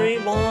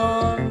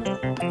 everyone!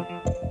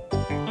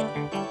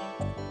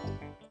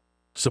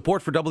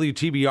 Support for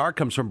WTBR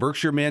comes from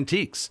Berkshire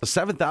Mantiques, a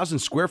 7,000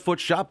 square foot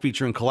shop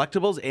featuring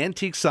collectibles,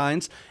 antique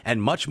signs,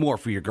 and much more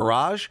for your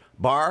garage,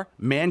 bar,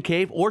 man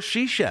cave, or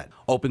she shed.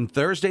 Open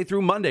Thursday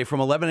through Monday from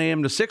 11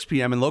 a.m. to 6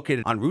 p.m. and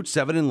located on Route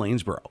 7 in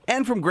Lanesboro.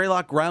 And from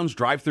Greylock Grounds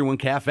Drive-Thru and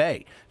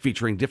Cafe,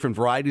 featuring different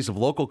varieties of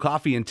local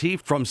coffee and tea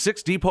from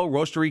 6 Depot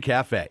Roastery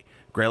Cafe.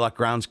 Greylock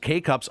Grounds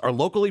K-Cups are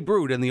locally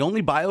brewed and the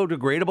only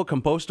biodegradable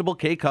compostable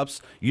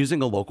K-Cups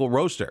using a local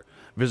roaster.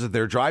 Visit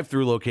their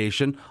drive-thru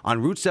location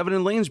on Route 7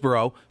 in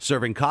Lanesboro,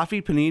 serving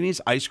coffee,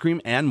 paninis, ice cream,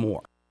 and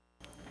more.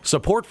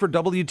 Support for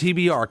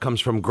WTBR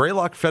comes from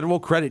Greylock Federal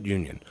Credit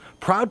Union,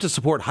 proud to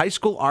support high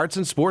school arts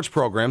and sports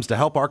programs to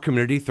help our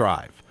community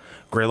thrive.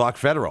 Greylock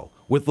Federal,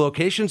 with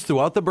locations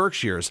throughout the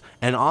Berkshires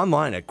and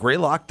online at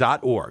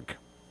greylock.org.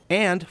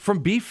 And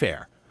from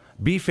BeFair.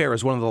 BeFair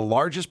is one of the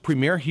largest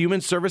premier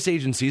human service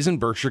agencies in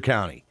Berkshire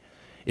County.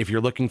 If you're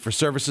looking for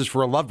services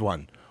for a loved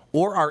one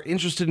or are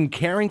interested in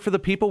caring for the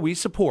people we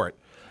support,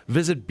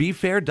 visit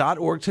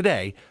befair.org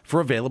today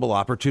for available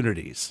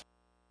opportunities.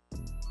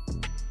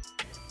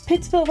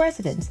 Pittsville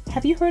residents,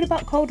 have you heard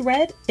about Code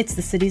Red? It's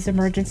the city's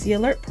emergency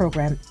alert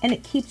program, and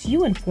it keeps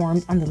you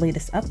informed on the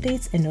latest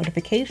updates and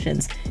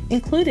notifications,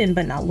 including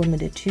but not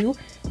limited to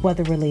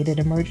weather-related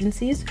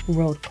emergencies,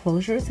 road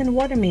closures, and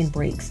water main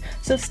breaks.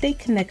 So stay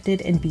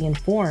connected and be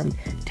informed.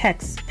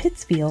 Text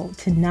Pittsville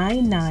to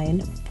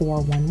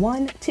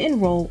 99411 to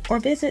enroll or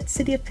visit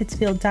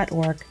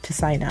cityofpittsville.org to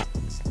sign up.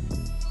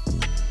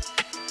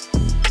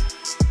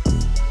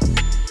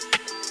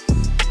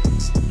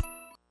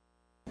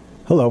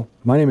 Hello,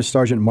 my name is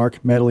Sergeant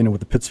Mark Madalena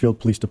with the Pittsfield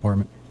Police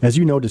Department. As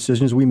you know,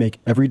 decisions we make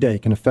every day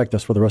can affect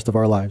us for the rest of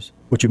our lives.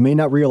 What you may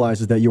not realize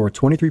is that you are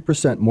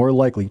 23% more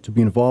likely to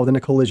be involved in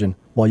a collision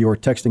while you are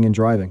texting and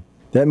driving.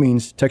 That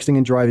means texting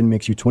and driving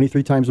makes you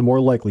 23 times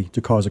more likely to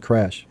cause a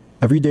crash.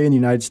 Every day in the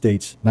United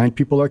States, 9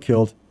 people are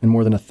killed and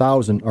more than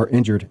 1,000 are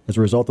injured as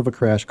a result of a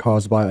crash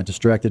caused by a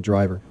distracted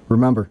driver.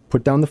 Remember,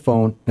 put down the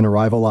phone and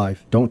arrive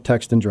alive. Don't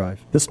text and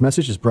drive. This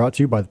message is brought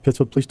to you by the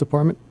Pittsfield Police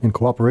Department in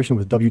cooperation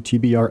with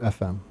WTBR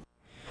FM.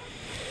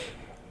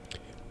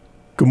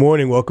 Good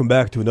morning. Welcome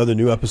back to another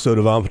new episode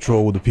of On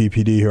Patrol with the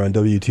PPD here on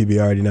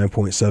WTBR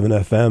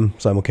 89.7 FM,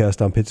 simulcast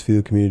on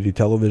Pittsfield Community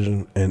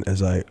Television, and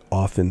as I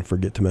often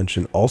forget to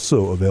mention,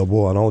 also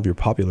available on all of your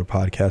popular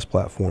podcast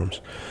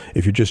platforms.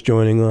 If you're just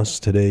joining us,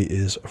 today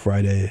is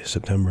Friday,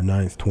 September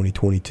 9th,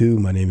 2022.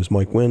 My name is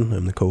Mike Wynn.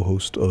 I'm the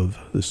co-host of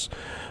this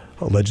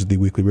allegedly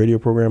weekly radio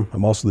program.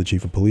 I'm also the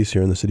chief of police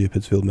here in the city of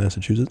Pittsfield,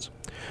 Massachusetts.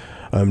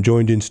 I'm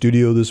joined in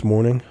studio this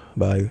morning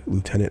by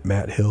Lieutenant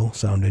Matt Hill,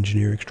 sound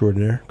engineer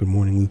extraordinaire. Good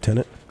morning,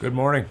 Lieutenant. Good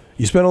morning.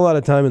 You spent a lot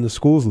of time in the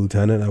schools,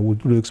 Lieutenant. I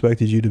would have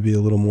expected you to be a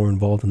little more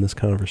involved in this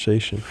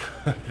conversation.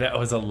 That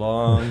was a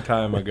long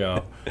time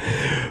ago.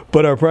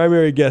 But our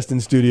primary guest in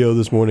studio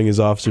this morning is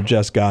Officer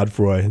Jess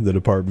Godfroy, the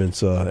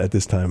department's, at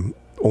this time,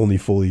 only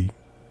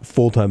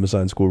full-time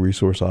assigned school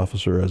resource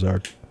officer as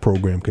our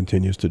program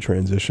continues to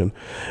transition.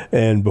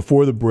 And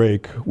before the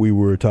break, we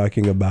were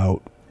talking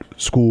about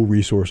school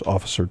resource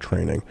officer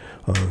training.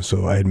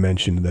 So I had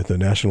mentioned that the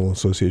National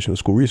Association of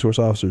School Resource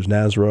Officers,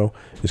 NASRO,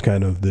 is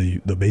kind of the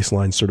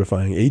baseline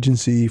certifying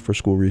agency for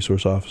school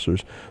resource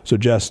officers. So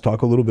Jess,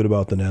 talk a little bit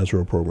about the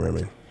NASRO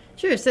programming.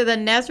 Sure. So the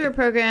NASRO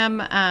program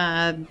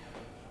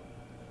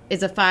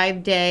is a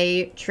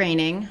 5-day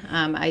training.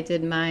 I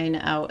did mine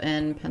out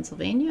in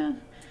Pennsylvania.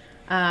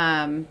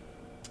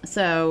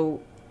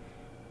 So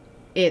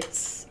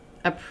it's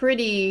a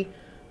pretty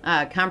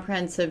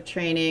comprehensive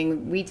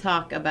training. We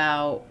talk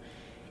about,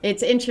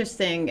 it's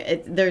interesting,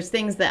 there's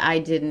things that I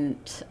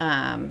didn't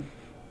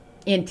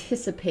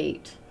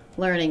anticipate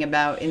learning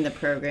about in the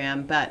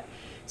program, but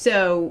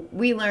so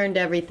we learned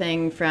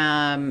everything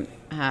from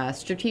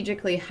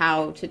strategically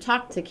how to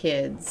talk to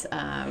kids,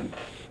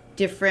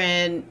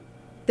 different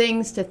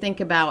things to think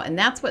about, and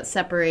that's what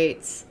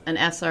separates an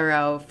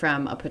SRO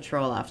from a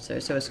patrol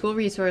officer. So a school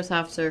resource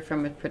officer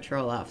from a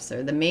patrol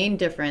officer. The main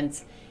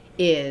difference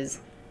is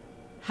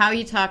how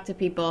you talk to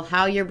people,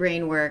 how your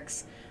brain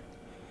works.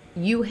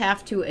 You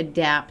have to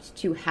adapt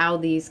to how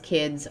these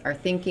kids are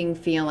thinking,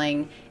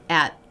 feeling.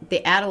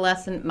 The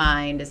adolescent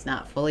mind is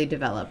not fully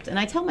developed. And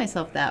I tell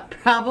myself that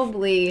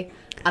probably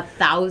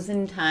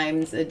 1,000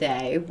 times a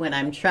day when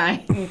I'm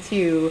trying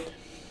to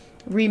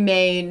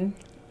remain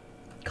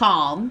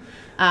calm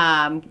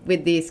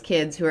with these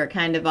kids who are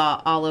kind of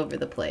all over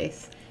the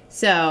place.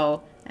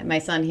 So my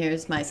son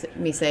hears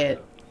me say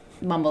it,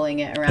 mumbling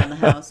it around the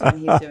house when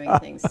he's doing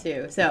things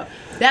too. So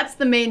that's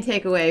the main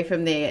takeaway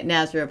from the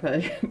NASRO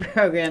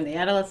program. The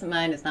adolescent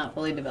mind is not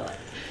fully developed.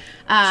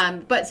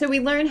 But so we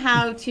learn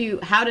how to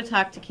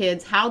talk to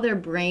kids, how their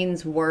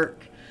brains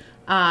work,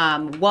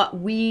 what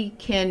we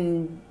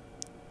can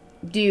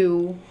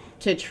do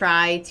to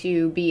try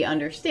to be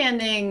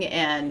understanding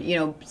and,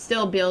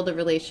 still build a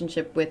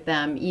relationship with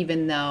them,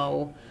 even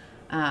though,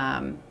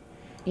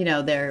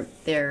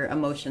 their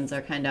emotions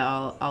are kind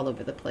of all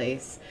over the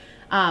place.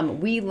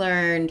 We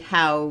learned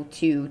how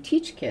to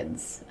teach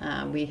kids.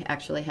 We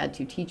actually had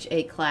to teach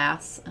a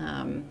class.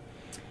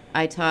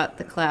 I taught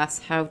the class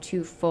how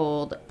to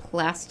fold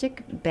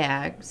plastic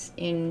bags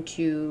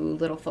into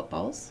little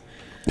footballs.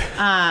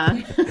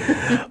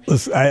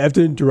 Listen, I have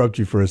to interrupt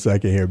you for a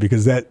second here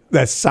because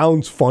that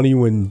sounds funny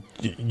when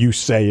you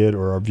say it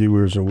or our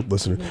viewers or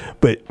listeners,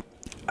 but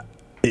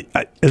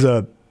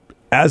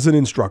as an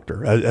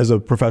instructor, as a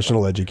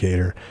professional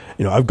educator,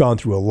 I've gone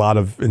through a lot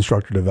of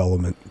instructor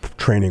development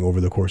training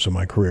over the course of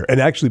my career, and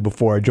actually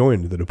before I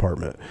joined the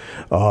department.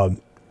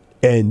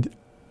 And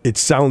it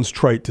sounds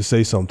trite to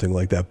say something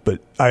like that, but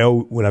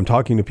when I'm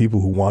talking to people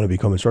who want to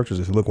become instructors,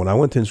 I say, look, when I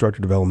went to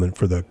instructor development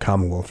for the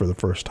Commonwealth for the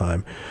first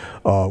time,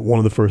 one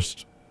of the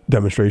first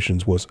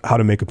demonstrations was how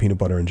to make a peanut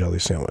butter and jelly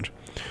sandwich.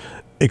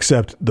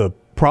 Except the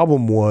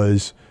problem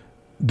was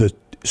the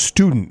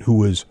student who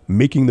was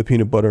making the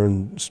peanut butter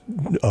and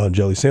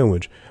jelly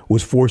sandwich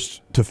was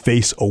forced to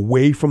face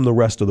away from the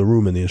rest of the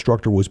room, and the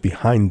instructor was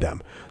behind them,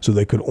 so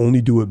they could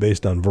only do it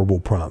based on verbal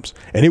prompts.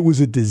 And it was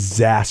a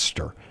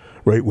disaster.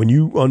 Right, when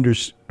you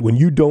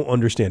don't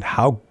understand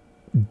how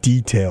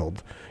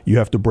detailed you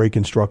have to break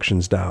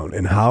instructions down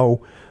and how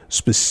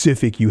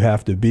specific you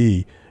have to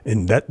be,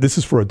 and that this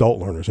is for adult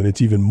learners, and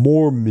it's even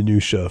more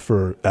minutia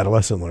for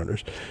adolescent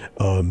learners.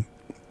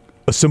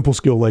 A simple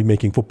skill like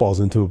making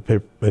footballs out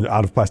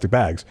of plastic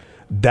bags,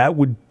 that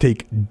would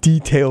take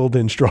detailed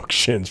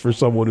instructions for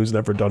someone who's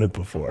never done it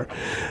before.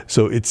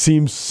 So it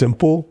seems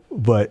simple,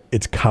 but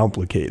it's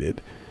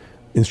complicated.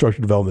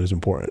 Instructor development is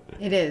important.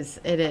 It is.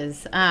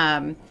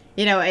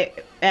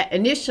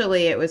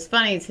 Initially it was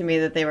funny to me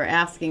that they were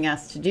asking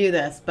us to do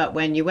this, but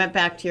when you went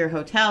back to your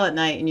hotel at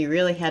night and you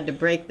really had to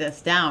break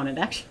this down, it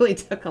actually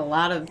took a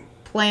lot of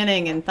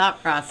planning and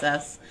thought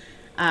process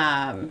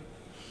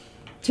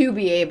to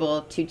be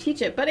able to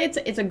teach it. But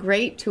it's a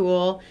great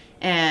tool,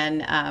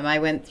 and I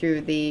went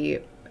through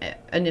the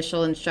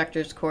initial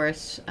instructor's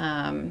course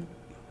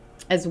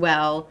as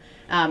well,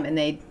 and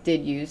they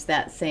did use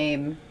that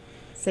same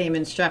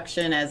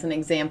instruction as an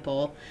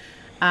example.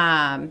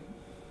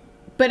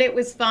 But it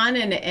was fun,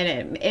 and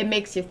it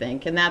makes you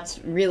think, and that's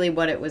really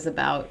what it was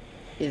about,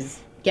 is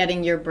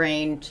getting your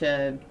brain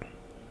to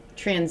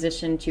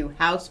transition to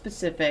how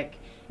specific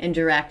and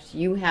direct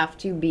you have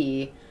to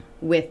be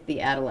with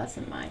the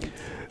adolescent mind.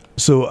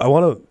 So I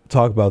want to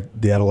talk about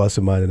the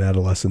adolescent mind and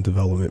adolescent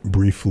development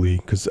briefly,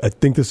 because I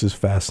think this is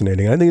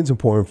fascinating. I think it's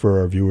important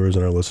for our viewers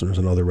and our listeners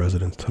and other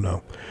residents to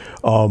know.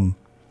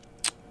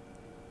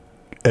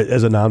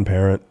 As a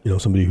non-parent,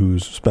 somebody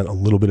who's spent a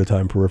little bit of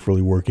time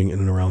peripherally working in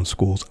and around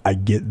schools, I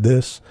get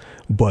this.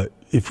 But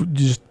if you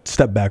just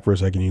step back for a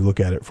second, you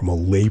look at it from a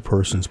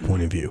layperson's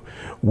point of view.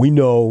 We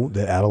know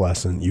that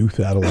adolescents,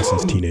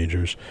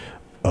 teenagers,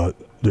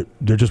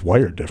 they're just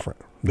wired different.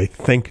 They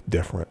think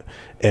different,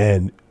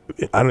 and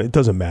it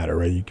doesn't matter,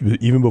 right?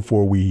 Even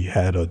before we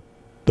had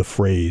the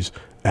phrase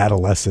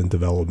adolescent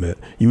development,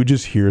 you would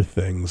just hear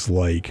things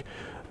like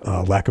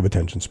lack of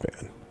attention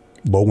span,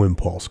 low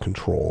impulse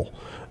control,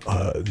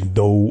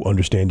 no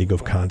understanding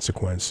of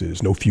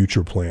consequences, no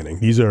future planning.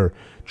 These are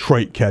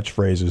trite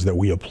catchphrases that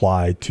we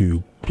apply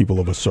to people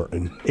of a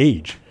certain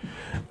age.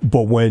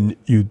 But when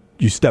you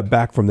step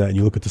back from that and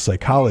you look at the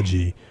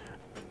psychology,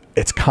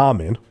 it's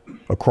common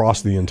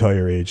across the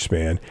entire age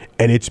span,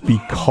 and it's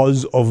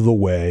because of the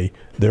way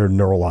they're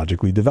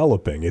neurologically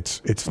developing.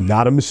 It's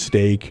not a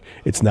mistake.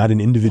 It's not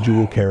an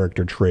individual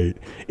character trait.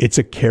 It's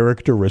a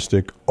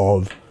characteristic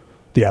of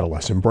the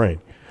adolescent brain.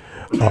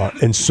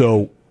 And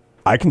so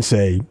I can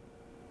say,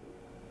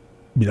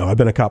 I've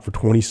been a cop for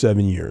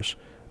 27 years.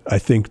 I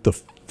think the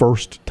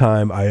first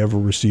time I ever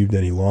received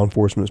any law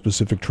enforcement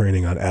specific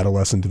training on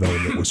adolescent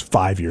development was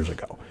 5 years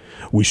ago.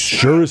 We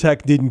sure as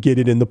heck didn't get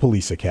it in the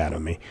police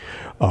academy.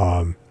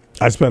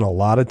 I spent a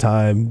lot of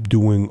time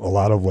doing a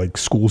lot of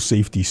school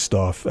safety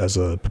stuff as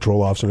a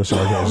patrol officer and a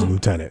sergeant, as a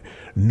lieutenant.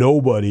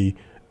 Nobody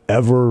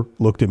ever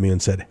looked at me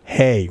and said,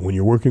 hey, when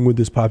you're working with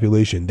this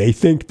population, they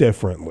think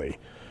differently,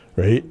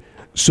 right?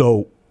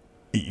 So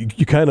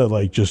you kind of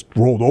like just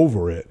rolled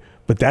over it.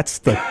 But that's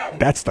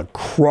the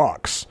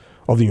crux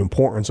of the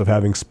importance of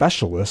having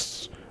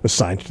specialists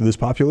assigned to this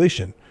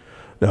population.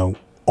 Now,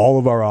 all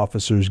of our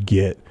officers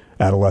get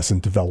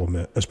adolescent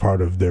development as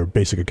part of their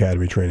basic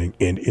academy training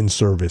and in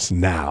service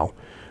now.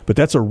 But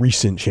that's a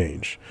recent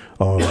change.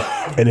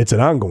 And it's an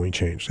ongoing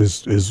change.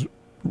 As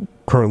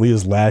currently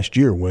as last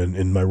year when,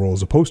 in my role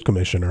as a post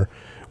commissioner,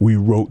 we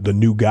wrote the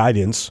new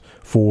guidance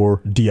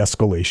for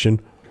de-escalation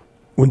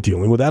when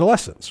dealing with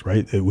adolescents,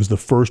 right? It was the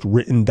first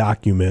written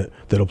document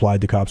that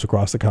applied to cops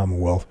across the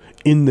Commonwealth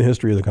in the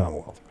history of the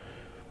Commonwealth.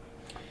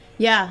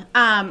 Yeah,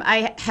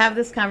 I have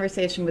this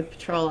conversation with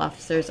patrol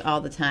officers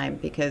all the time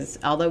because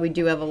although we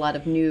do have a lot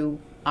of new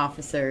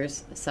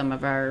officers, some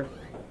of our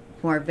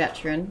more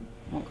veteran,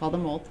 won't call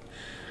them old,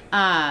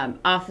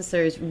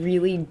 officers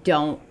really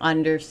don't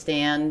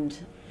understand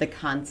the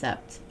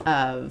concept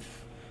of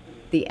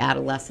the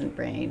adolescent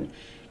brain.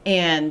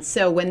 And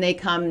so when they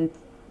come,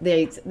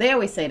 they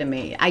always say to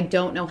me, I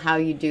don't know how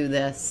you do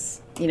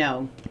this. You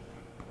know,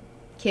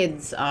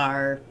 kids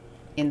are,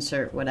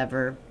 insert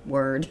whatever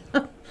word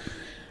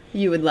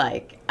you would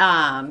like.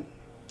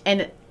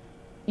 And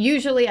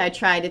usually I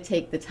try to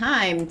take the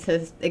time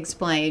to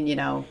explain, you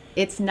know,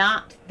 it's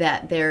not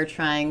that they're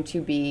trying to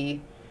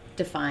be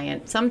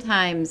defiant.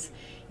 Sometimes,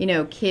 you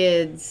know,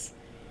 kids,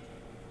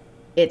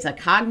 it's a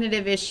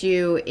cognitive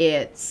issue.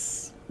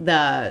 It's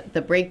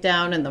the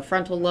breakdown in the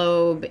frontal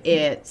lobe.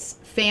 It's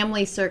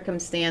family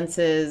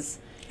circumstances.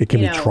 It can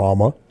be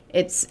trauma.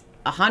 It's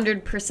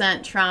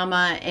 100%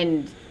 trauma.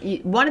 And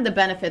one of the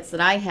benefits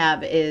that I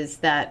have is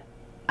that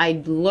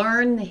I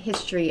learn the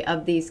history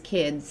of these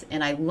kids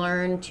and I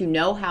learn to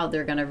know how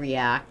they're going to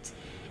react.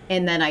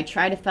 And then I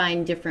try to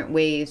find different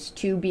ways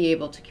to be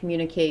able to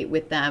communicate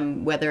with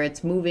them, whether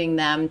it's moving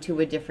them to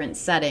a different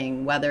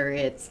setting, whether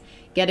it's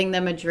getting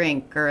them a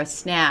drink or a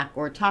snack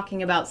or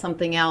talking about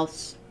something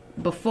else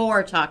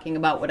before talking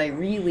about what I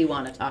really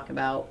want to talk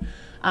about.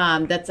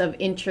 That's of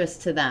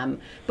interest to them.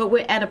 But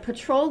at a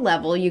patrol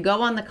level, you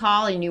go on the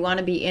call and you want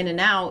to be in and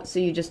out, so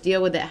you just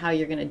deal with it how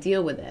you're going to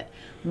deal with it.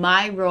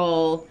 My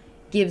role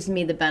gives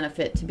me the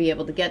benefit to be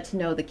able to get to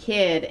know the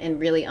kid and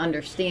really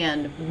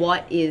understand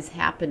what is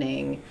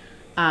happening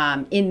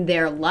in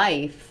their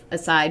life,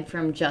 aside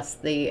from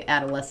just the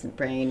adolescent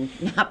brain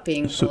not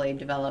being fully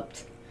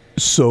developed.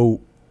 So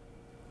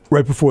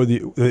right before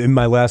in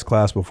my last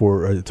class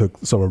before I took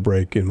summer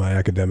break in my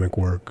academic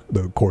work,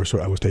 the course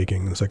I was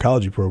taking in the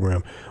psychology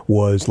program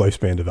was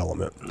lifespan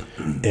development.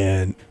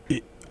 And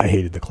I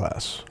hated the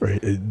class,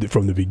 right?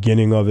 From the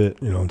beginning of it,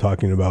 you know, I'm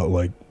talking about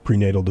like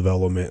prenatal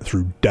development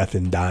through death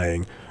and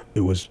dying.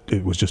 It was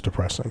just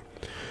depressing.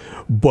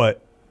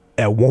 But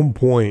at one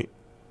point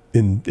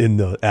in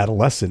the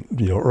adolescent,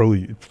 you know,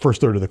 early first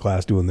third of the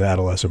class doing the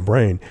adolescent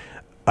brain,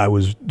 I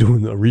was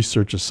doing a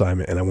research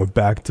assignment and I went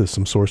back to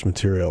some source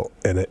material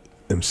and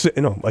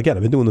again,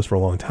 I've been doing this for a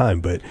long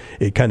time, but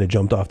it kind of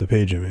jumped off the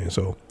page of me.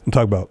 So I'm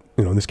talking about,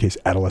 you know, in this case,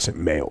 adolescent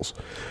males.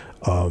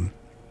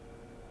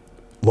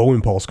 Low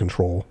impulse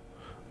control,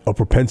 a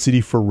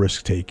propensity for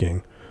risk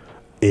taking,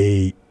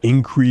 a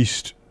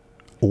increased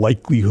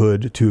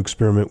likelihood to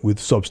experiment with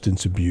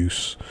substance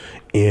abuse,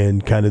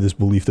 and kind of this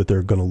belief that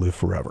they're going to live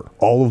forever.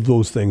 All of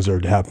those things are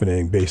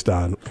happening based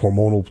on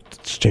hormonal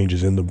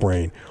changes in the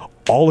brain,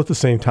 all at the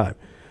same time.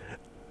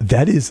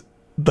 That is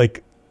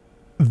like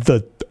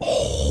the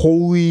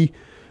holy.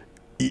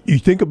 You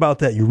think about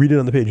that, you read it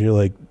on the page, and you're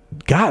like,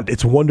 God,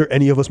 it's a wonder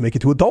any of us make it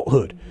to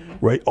adulthood,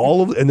 right?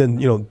 And then,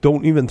 you know,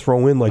 don't even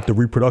throw in like the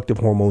reproductive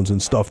hormones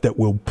and stuff that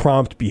will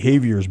prompt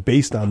behaviors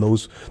based on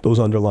those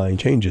underlying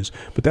changes.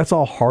 But that's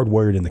all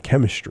hardwired in the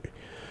chemistry.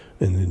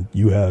 And then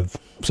you have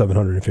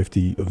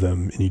 750 of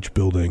them in each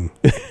building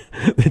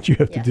that you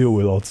have to deal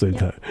with all at the same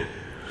time.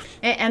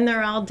 And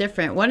they're all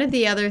different. One of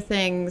the other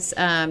things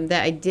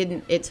that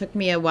it took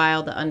me a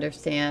while to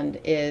understand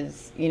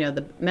is, you know,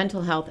 the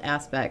mental health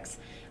aspects,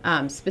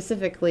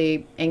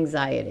 specifically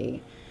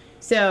anxiety.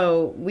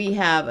 So we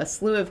have a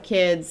slew of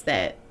kids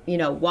that, you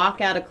know,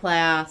 walk out of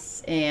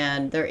class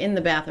and they're in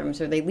the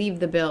bathrooms or they leave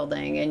the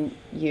building and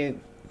you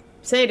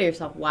say to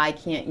yourself, why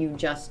can't you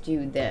just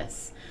do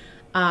this?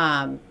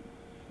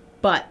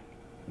 But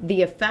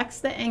the effects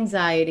that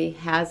anxiety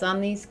has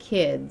on these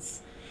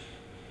kids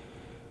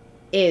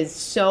is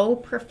so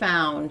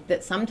profound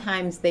that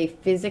sometimes they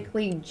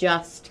physically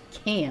just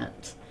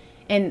can't.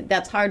 And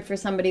that's hard for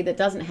somebody that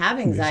doesn't have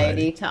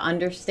anxiety to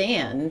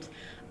understand.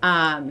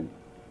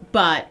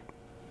 But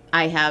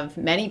I have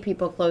many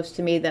people close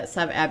to me that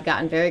I've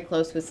gotten very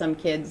close with some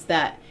kids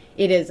that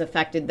it has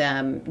affected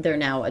them. They're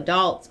now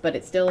adults, but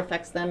it still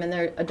affects them in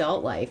their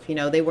adult life. You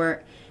know, they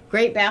weren't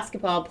great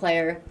basketball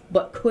player,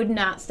 but could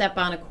not step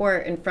on a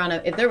court in front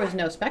of, if there was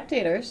no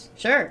spectators,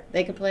 sure,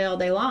 they could play all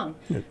day long.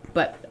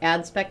 But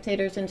add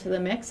spectators into the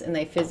mix and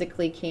they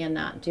physically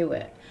cannot do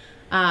it.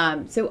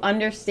 So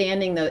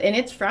understanding those, and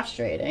it's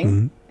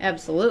frustrating,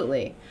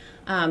 absolutely.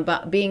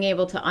 But being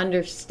able to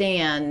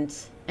understand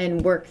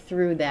and work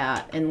through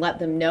that and let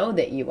them know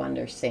that you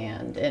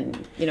understand,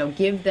 and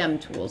give them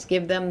tools,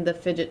 give them the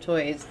fidget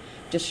toys,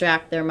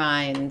 distract their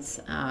minds,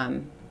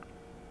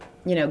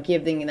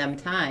 giving them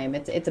time.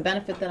 It's a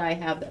benefit that I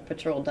have that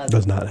Patrol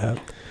does not have.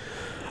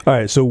 All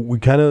right, so we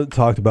kind of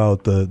talked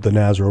about the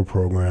NASRO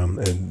program,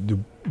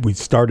 and we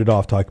started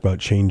off talking about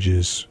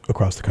changes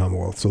across the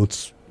Commonwealth. So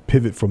let's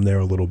pivot from there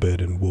a little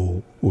bit, and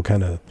we'll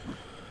kind of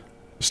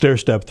stair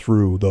step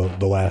through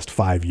the last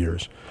 5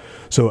 years.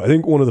 So I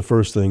think one of the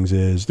first things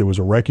is there was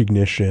a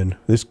recognition.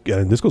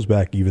 This goes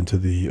back even to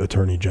the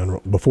Attorney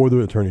General, before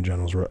the Attorney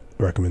General's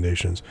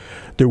recommendations.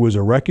 There was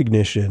a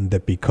recognition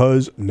that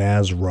because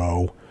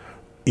NASRO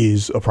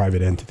is a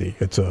private entity,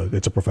 it's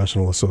a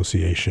professional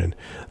association,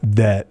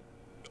 that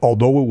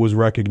although it was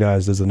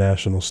recognized as a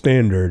national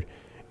standard,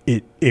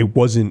 it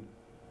wasn't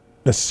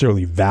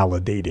necessarily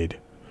validated.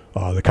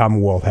 The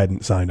Commonwealth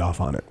hadn't signed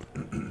off on it.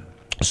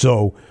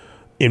 So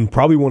in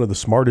probably one of the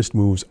smartest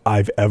moves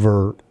I've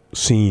ever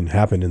seen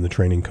happen in the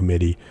training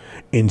committee,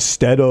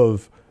 instead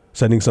of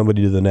sending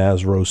somebody to the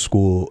NASRO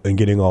school and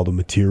getting all the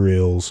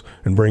materials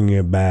and bringing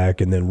it back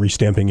and then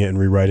restamping it and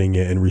rewriting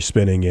it and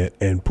respinning it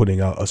and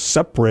putting out a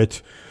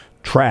separate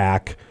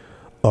track,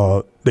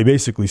 they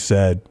basically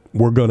said,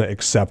 we're going to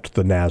accept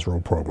the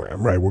NASRO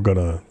program, right? We're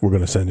going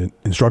to send in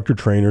instructor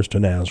trainers to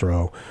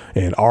NASRO,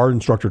 and our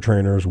instructor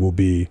trainers will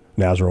be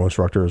NASRO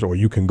instructors, or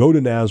you can go to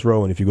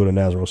NASRO, and if you go to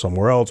NASRO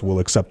somewhere else, we'll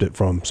accept it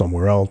from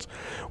somewhere else,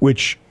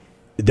 which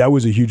that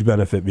was a huge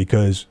benefit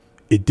because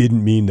it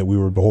didn't mean that we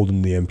were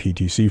beholden to the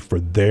MPTC for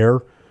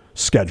their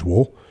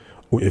schedule.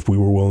 If we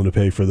were willing to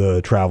pay for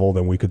the travel,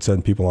 then we could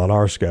send people on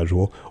our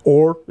schedule.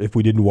 Or if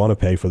we didn't want to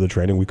pay for the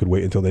training, we could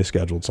wait until they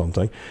scheduled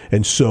something.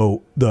 And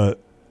so the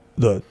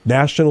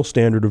national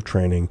standard of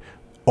training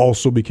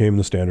also became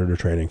the standard of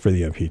training for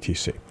the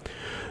MPTC.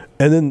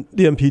 And then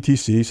the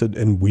MPTC said,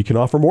 and we can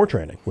offer more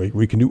training.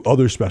 We can do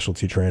other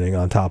specialty training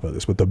on top of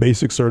this. But the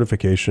basic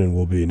certification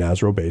will be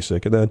NASRO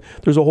Basic. And then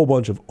there's a whole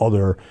bunch of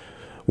other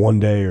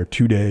 1-day or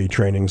 2-day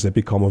trainings that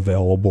become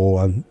available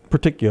on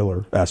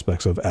particular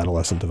aspects of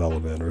adolescent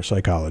development or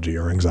psychology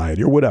or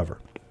anxiety or whatever,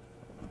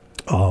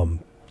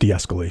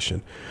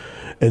 de-escalation.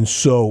 And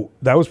so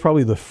that was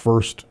probably the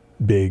first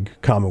big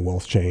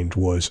Commonwealth change,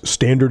 was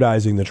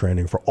standardizing the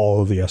training for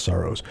all of the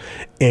SROs,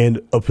 and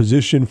a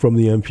position from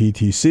the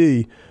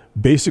MPTC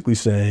basically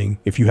saying,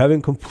 if you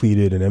haven't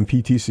completed an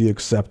MPTC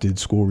accepted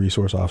school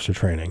resource officer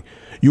training,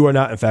 you are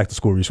not in fact a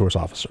school resource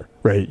officer,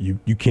 right?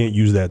 You can't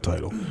use that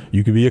title.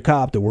 You could be a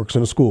cop that works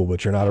in a school,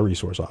 but you're not a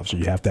resource officer.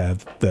 You have to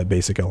have that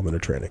basic element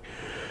of training.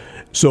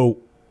 So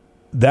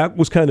that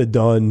was kind of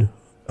done.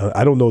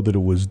 I don't know that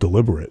it was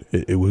deliberate.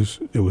 It was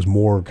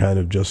more kind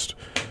of just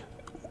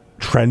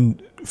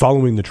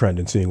following the trend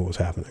and seeing what was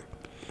happening.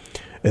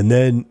 And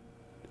then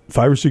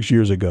 5 or 6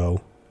 years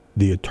ago,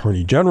 the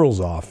Attorney General's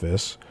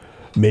office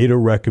made a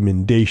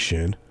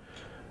recommendation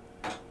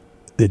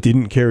that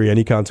didn't carry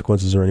any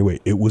consequences or any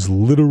weight. It was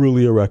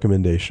literally a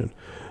recommendation.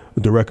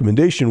 The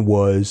recommendation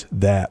was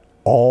that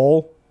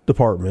all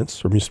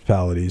departments or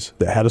municipalities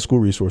that had a school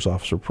resource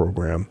officer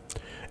program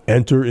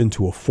enter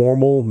into a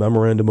formal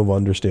memorandum of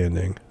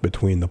understanding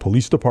between the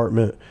police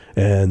department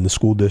and the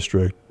school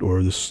district,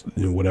 or this,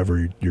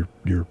 whatever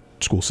your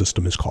school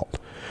system is called.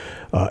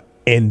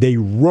 And they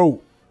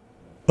wrote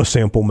a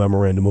sample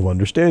memorandum of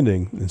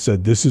understanding and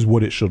said, this is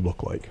what it should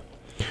look like.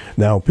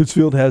 Now,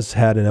 Pittsfield has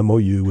had an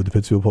MOU with the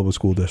Pittsfield Public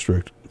School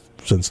District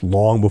since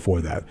long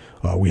before that.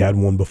 We had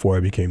one before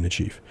I became the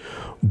chief.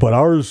 But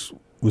ours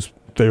was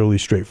fairly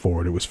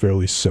straightforward. It was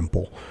fairly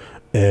simple.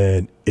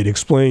 And it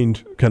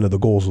explained kind of the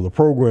goals of the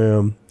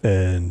program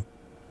and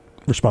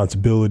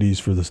responsibilities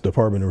for this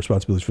department and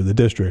responsibilities for the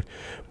district.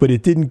 But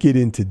it didn't get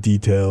into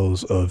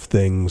details of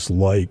things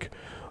like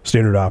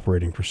standard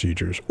operating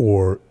procedures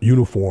or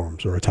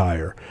uniforms or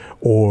attire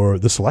or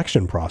the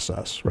selection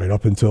process. Right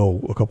up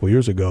until a couple of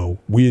years ago,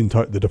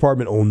 the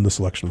department owned the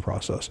selection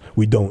process.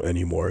 We don't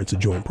anymore. It's a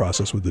joint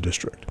process with the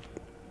district.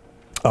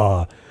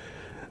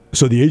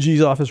 So the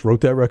AG's office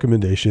wrote that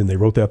recommendation. They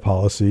wrote that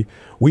policy.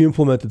 We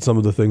implemented some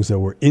of the things that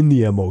were in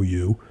the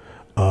MOU,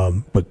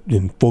 but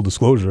in full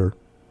disclosure,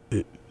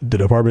 the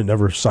department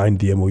never signed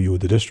the MOU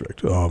with the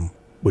district.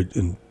 We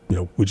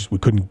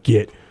couldn't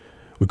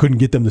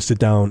get them to sit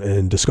down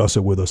and discuss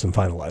it with us and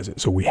finalize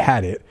it. So we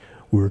had it.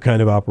 We were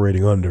kind of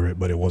operating under it,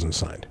 but it wasn't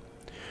signed.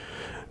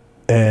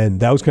 And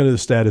that was kind of the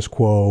status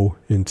quo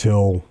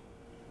until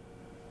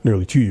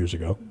nearly 2 years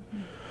ago.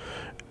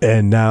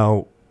 And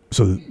now,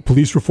 so the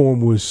police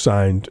reform was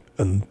signed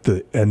at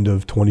the end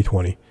of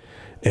 2020,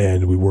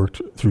 and we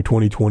worked through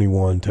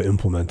 2021 to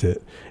implement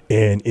it.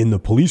 And in the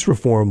police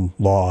reform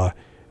law,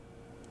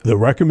 the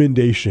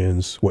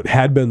recommendations, what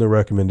had been the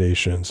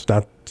recommendations,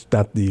 not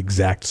the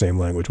exact same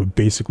language, but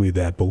basically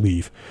that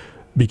belief,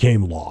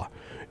 became law.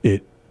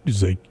 It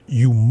is like,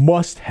 you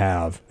must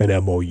have an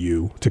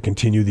MOU to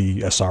continue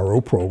the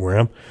SRO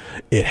program.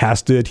 It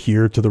has to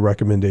adhere to the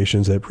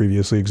recommendations that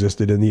previously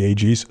existed in the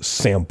AG's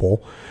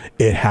sample.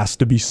 It has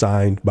to be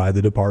signed by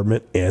the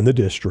department and the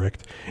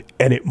district,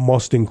 and it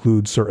must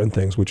include certain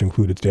things, which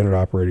included standard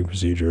operating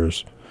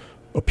procedures,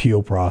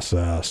 appeal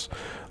process,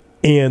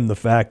 and the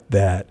fact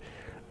that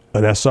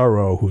an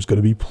SRO who's going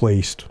to be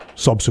placed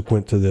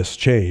subsequent to this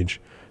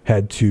change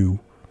had to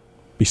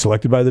be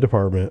selected by the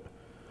department,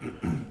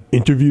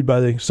 interviewed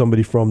by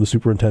somebody from the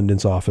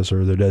superintendent's office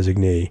or their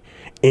designee,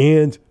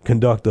 and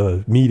conduct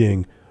a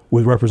meeting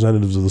with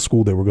representatives of the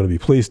school they were going to be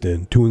placed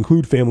in, to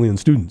include family and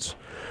students.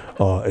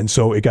 And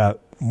so it got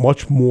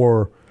much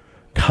more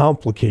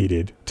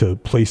complicated to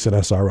place an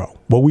SRO.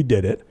 Well, we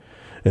did it.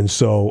 And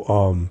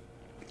so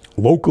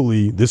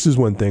locally, this is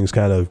when things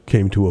kind of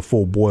came to a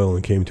full boil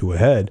and came to a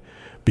head,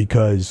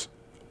 because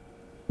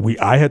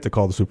I had to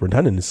call the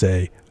superintendent and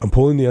say, I'm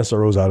pulling the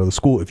SROs out of the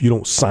school. If you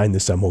don't sign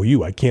this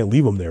MOU, I can't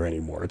leave them there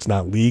anymore. It's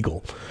not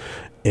legal.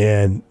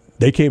 And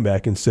they came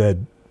back and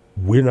said,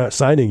 we're not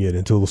signing it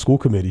until the school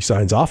committee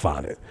signs off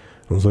on it.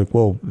 I was like,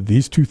 well,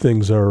 these two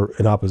things are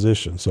in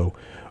opposition. So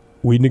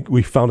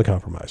we found a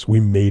compromise. We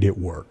made it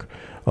work.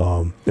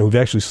 And we've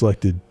actually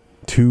selected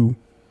 2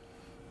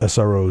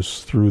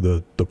 SROs through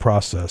the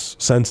process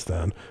since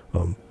then.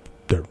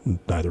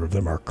 Neither of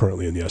them are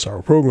currently in the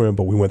SRO program,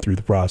 but we went through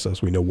the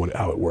process. We know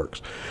how it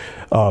works.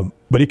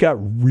 But it got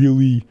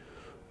really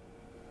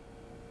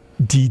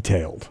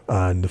detailed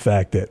on the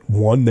fact that,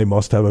 1, they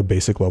must have a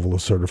basic level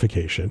of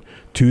certification.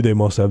 2, they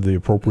must have the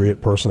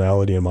appropriate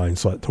personality and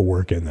mindset to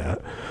work in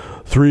that.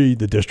 3,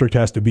 the district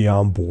has to be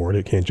on board.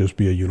 It can't just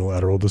be a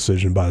unilateral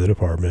decision by the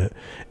department.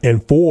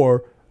 And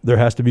 4, there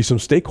has to be some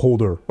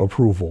stakeholder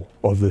approval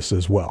of this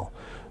as well.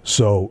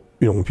 So,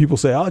 when people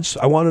say,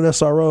 I want an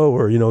SRO,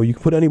 or, you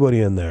can put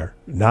anybody in there,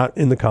 not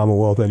in the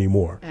Commonwealth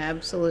anymore.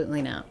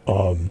 Absolutely not.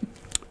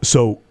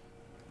 So,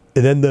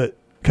 and then the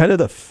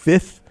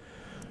 5th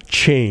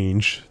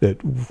change that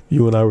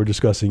you and I were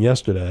discussing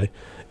yesterday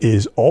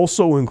is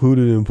also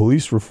included in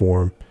police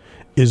reform,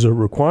 is a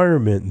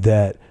requirement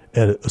that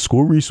a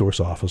school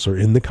resource officer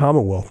in the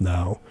Commonwealth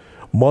now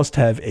must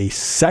have a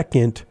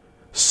second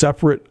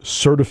separate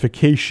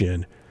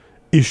certification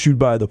issued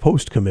by the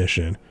Post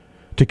Commission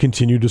to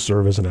continue to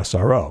serve as an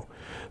SRO.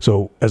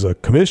 So as a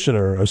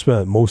commissioner, I've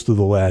spent most of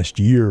the last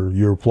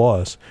year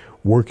plus,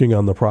 working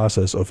on the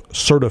process of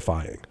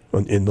certifying,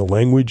 in the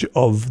language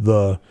of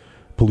the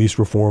police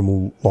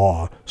reform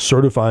law,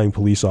 certifying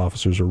police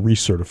officers or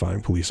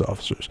recertifying police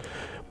officers.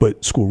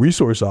 But school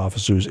resource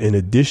officers, in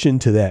addition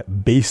to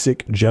that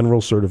basic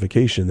general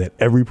certification that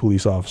every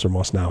police officer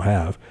must now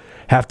have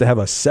to have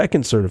a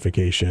second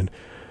certification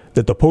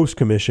that the Post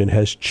Commission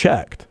has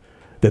checked,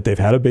 that they've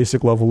had a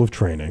basic level of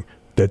training,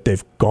 that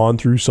they've gone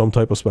through some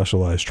type of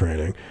specialized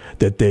training,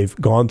 that they've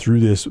gone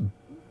through this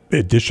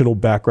additional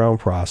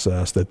background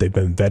process, that they've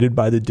been vetted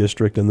by the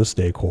district and the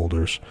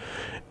stakeholders,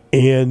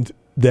 and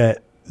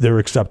that they're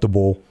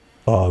acceptable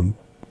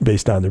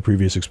based on their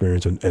previous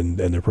experience and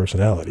their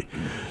personality.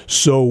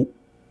 So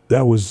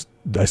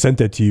I sent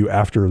that to you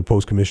after the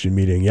post-commission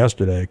meeting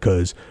yesterday,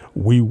 because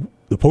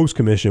the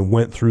post-commission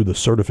went through the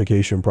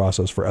certification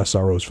process for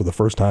SROs for the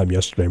first time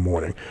yesterday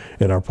morning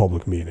in our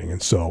public meeting.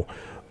 And so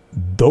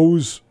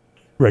those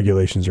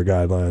regulations or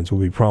guidelines will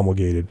be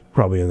promulgated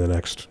probably in the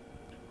next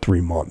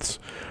 3 months.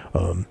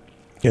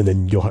 And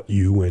then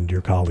you and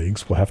your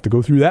colleagues will have to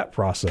go through that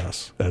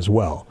process as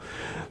well.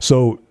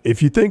 So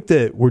if you think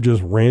that we're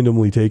just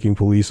randomly taking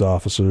police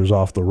officers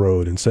off the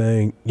road and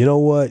saying, you know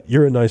what,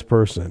 you're a nice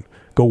person,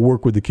 go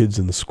work with the kids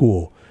in the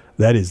school,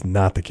 that is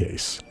not the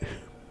case.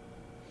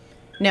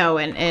 No,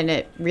 and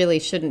it really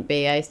shouldn't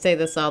be. I say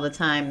this all the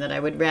time, that I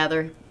would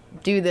rather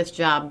do this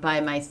job by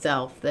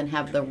myself than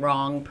have the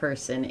wrong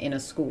person in a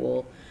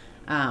school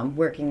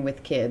working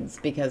with kids,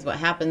 because what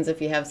happens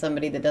if you have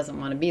somebody that doesn't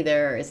want to be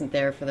there or isn't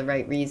there for the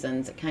right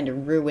reasons, it kind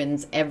of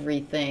ruins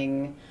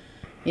everything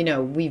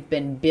we've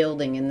been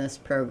building in this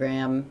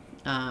program.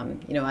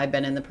 I've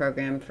been in the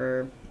program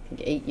for I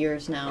think 8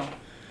 years now,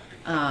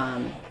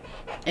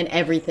 and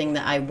everything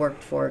that I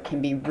worked for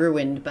can be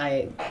ruined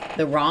by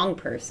the wrong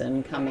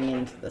person coming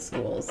into the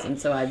schools. And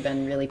so I've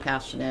been really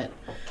passionate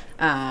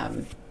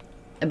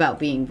about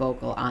being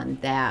vocal on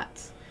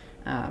that.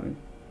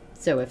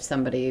 So if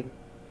somebody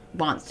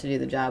wants to do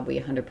the job, we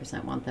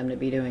 100% want them to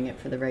be doing it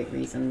for the right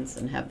reasons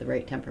and have the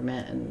right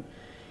temperament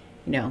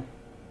and,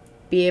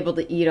 be able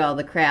to eat all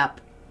the crap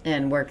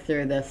and work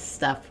through this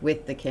stuff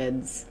with the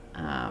kids,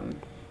 and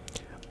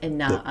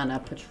not on a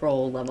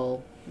patrol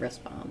level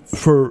response.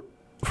 For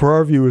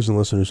our viewers and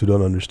listeners who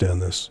don't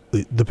understand this,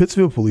 the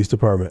Pittsfield Police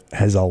Department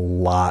has a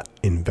lot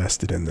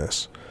invested in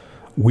this.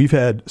 We've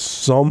had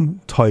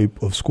some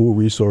type of school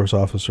resource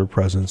officer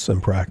presence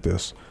and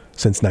practice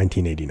since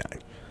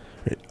 1989.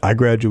 I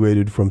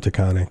graduated from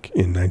Taconic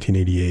in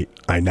 1988.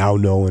 I now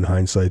know in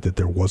hindsight that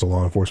there was a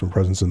law enforcement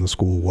presence in the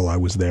school while I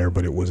was there,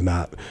 but it was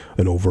not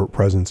an overt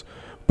presence.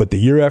 But the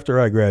year after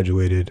I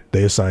graduated,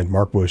 they assigned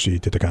Mark Bushy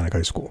to Taconic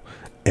High School.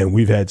 And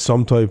we've had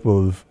some type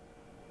of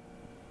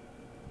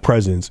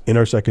presence in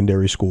our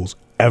secondary schools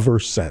ever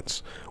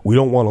since. We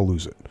don't want to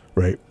lose it,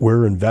 right?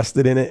 We're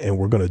invested in it, and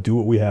we're going to do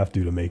what we have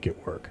to make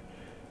it work.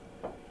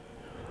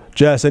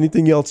 Jess,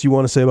 anything else you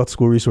want to say about the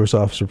School Resource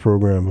Officer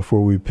Program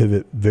before we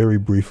pivot very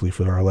briefly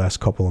for our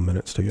last couple of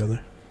minutes together?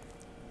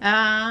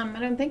 I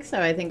don't think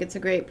so. I think it's a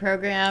great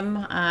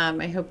program.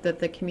 I hope that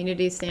the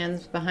community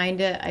stands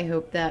behind it. I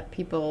hope that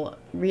people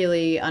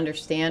really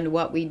understand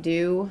what we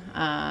do.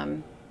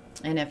 And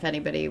if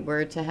anybody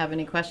were to have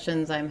any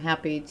questions, I'm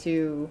happy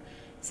to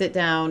sit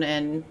down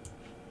and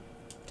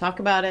talk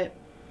about it,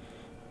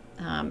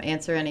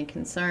 answer any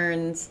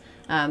concerns.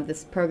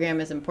 This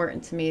program is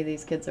important to me.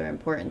 These kids are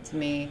important to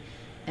me.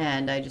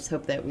 And I just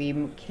hope that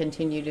we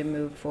continue to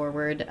move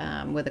forward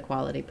with a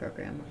quality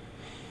program.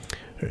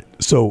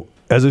 So,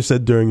 as I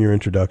said during your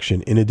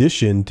introduction, in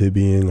addition to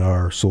being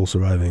our sole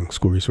surviving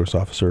school resource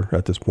officer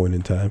at this point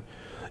in time,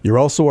 you're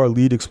also our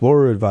lead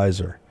Explorer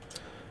advisor.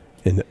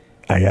 And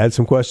I had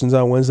some questions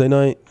on Wednesday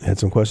night, had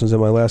some questions at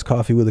my last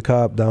coffee with a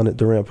cop down at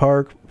Durant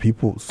Park.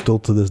 People still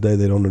to this day,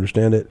 they don't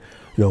understand it.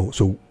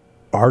 So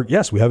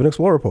yes, we have an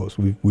Explorer post.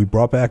 We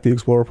brought back the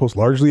Explorer post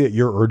largely at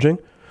your urging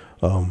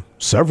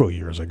several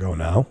years ago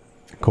now.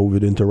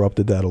 COVID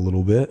interrupted that a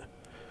little bit.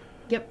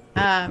 Yep.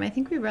 I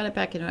think we brought it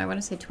back in, I want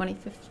to say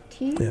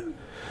 2015. Yeah.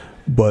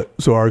 But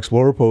so our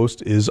Explorer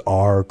Post is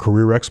our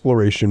career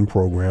exploration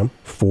program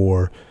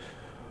for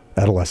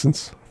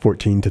adolescents,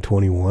 14 to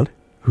 21,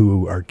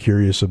 who are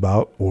curious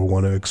about or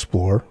want to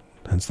explore,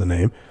 hence the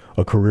name,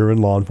 a career in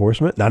law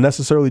enforcement. Not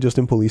necessarily just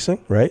in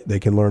policing, right? They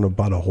can learn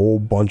about a whole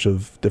bunch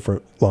of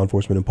different law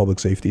enforcement and public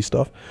safety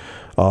stuff.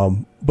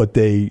 But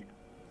they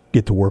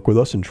get to work with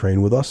us and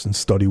train with us and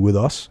study with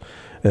us.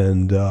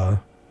 And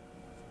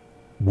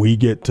we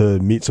get to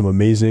meet some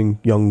amazing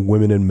young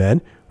women and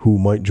men who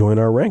might join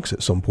our ranks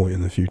at some point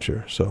in the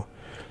future. So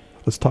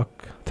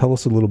tell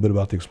us a little bit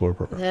about the Explorer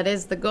program. That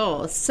is the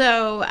goal.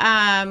 So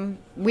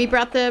we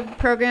brought the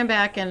program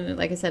back, and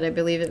like I said, I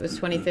believe it was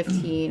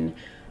 2015.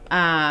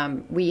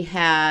 We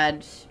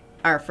had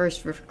our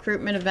first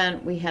recruitment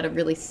event. We had a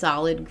really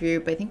solid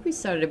group. I think we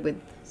started with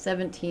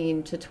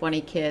 17 to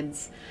 20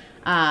 kids.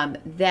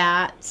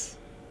 That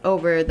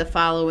over the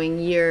following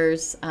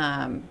years,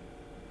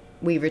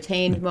 we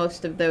retained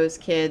most of those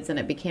kids, and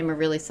it became a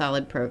really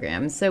solid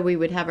program. So we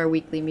would have our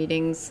weekly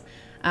meetings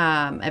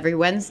every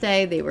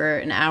Wednesday. They were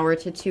an hour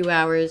to 2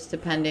 hours,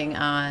 depending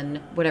on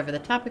whatever the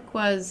topic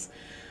was.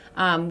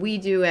 We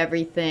do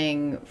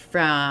everything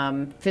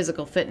from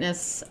physical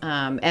fitness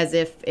as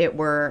if it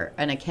were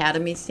an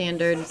academy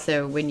standard.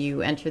 So when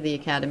you enter the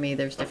academy,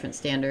 there's different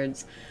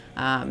standards.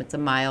 It's a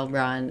mile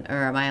run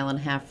or a 1.5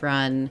 mile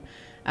run,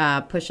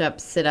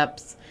 push-ups,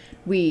 sit-ups.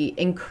 We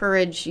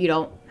encourage, you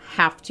don't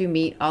have to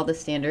meet all the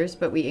standards,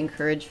 but we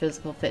encourage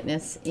physical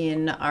fitness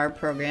in our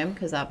program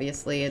because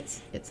obviously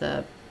it's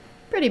a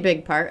pretty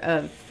big part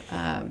of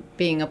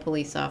being a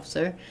police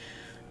officer.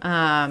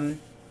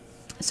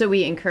 So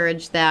we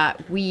encourage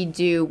that.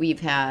 We've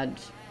had,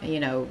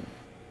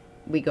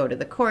 we go to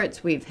the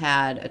courts. We've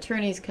had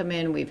attorneys come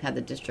in. We've had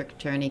the district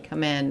attorney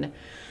come in.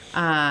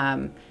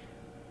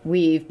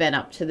 We've been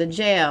up to the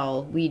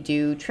jail. We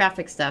do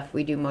traffic stuff.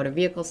 We do motor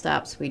vehicle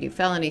stops. We do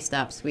felony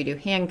stops. We do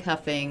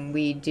handcuffing.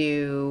 We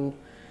do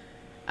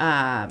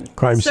crime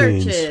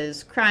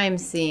searches, crime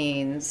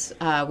scenes.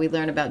 We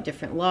learn about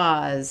different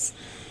laws.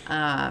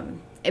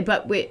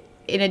 But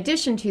in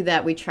addition to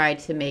that, we try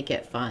to make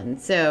it fun.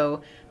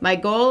 So my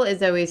goal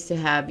is always to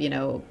have,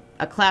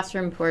 a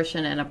classroom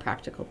portion and a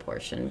practical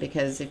portion,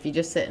 because if you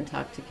just sit and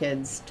talk to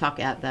kids, talk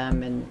at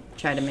them and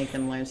try to make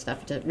them learn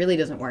stuff, it really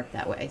doesn't work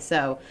that way.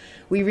 So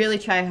we really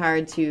try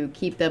hard to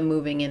keep them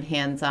moving and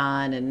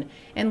hands-on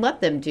and let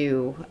them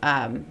do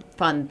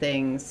fun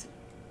things.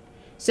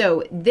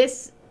 So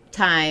this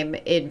time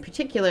in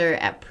particular,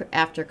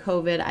 after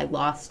COVID, I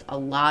lost a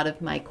lot of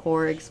my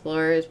core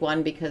explorers.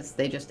 One, because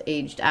they just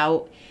aged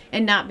out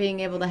and not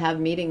being able to have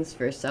meetings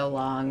for so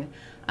long.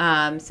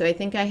 So I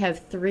think I have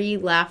 3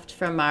 left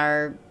from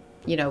our,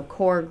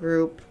 core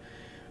group.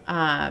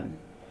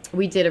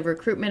 We did a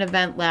recruitment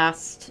event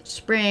last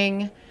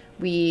spring.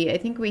 I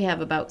think we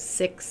have about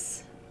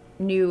 6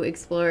 new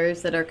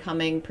explorers that are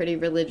coming pretty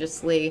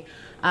religiously.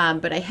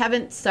 But I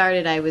haven't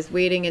started. I was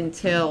waiting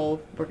until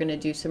we're going to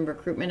do some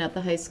recruitment at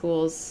the high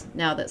schools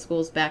now that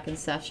school's back in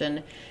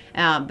session.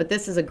 But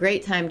this is a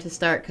great time to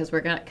start because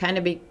we're going to kind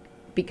of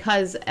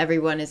because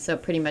everyone is so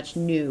pretty much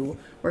new,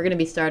 we're going to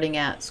be starting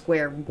at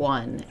square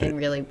one and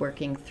really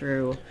working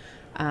through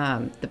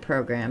the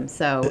program.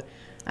 So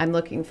I'm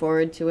looking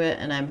forward to it,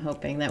 and I'm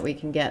hoping that we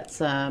can get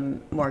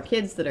some more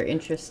kids that are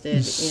interested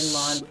in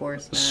law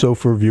enforcement. So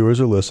for viewers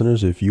or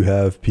listeners, if you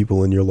have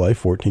people in your life,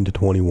 14 to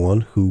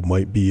 21, who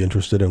might be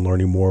interested in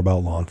learning more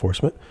about law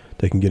enforcement,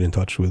 they can get in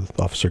touch with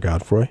Officer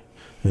Godfrey,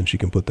 and she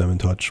can put them in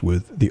touch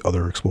with the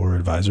other Explorer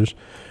advisors.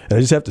 And I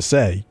just have to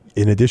say,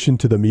 in addition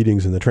to the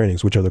meetings and the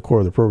trainings, which are the core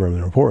of the program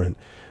and are important,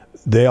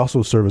 they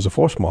also serve as a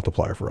force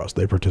multiplier for us.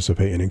 They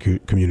participate in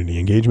community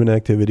engagement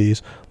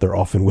activities. They're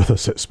often with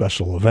us at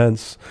special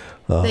events.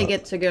 They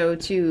get to go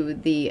to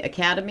the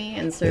academy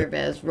and serve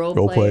as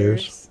role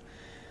players.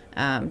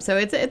 So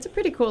it's a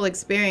pretty cool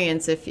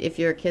experience if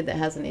you're a kid that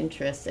has an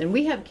interest. And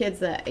we have kids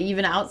that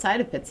even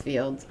outside of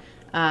Pittsfield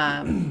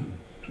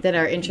that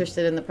are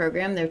interested in the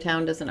program. Their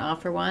town doesn't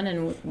offer one,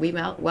 and we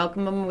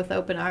welcome them with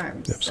open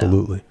arms.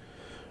 Absolutely. So.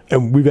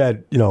 And we've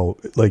had,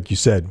 like you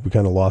said, we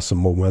kind of lost some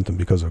momentum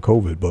because of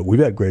COVID, but we've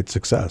had great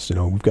success.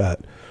 We've got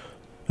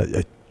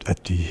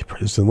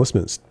his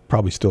enlistment's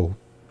probably still.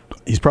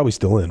 He's probably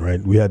still in,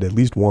 right? We had at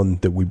least one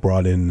that we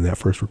brought in that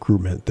first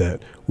recruitment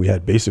that we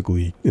had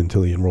basically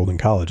until he enrolled in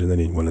college, and then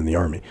he went in the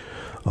Army.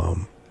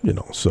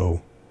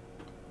 So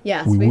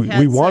yes,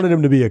 we wanted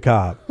him to be a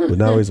cop, but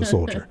now he's a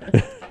soldier.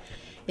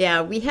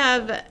 Yeah, we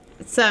have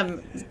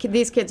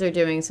these kids are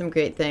doing some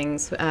great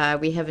things.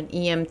 We have an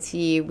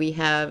EMT. We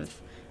have,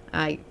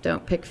 I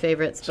don't pick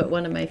favorites, but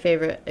one of my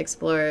favorite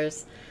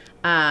explorers.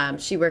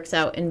 She works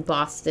out in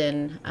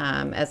Boston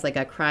as like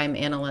a crime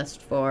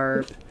analyst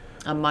for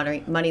a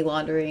money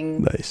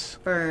laundering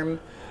firm.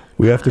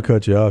 We have to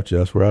cut you off,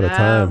 Jess. We're out of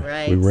time.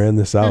 Right. We ran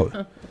this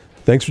out.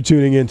 Thanks for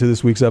tuning in to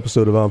this week's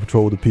episode of On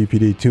Patrol with the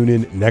PPD. Tune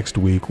in next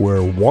week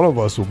where one of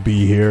us will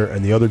be here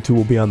and the other two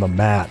will be on the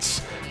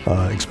mats,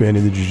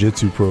 expanding the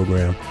jiu-jitsu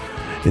program.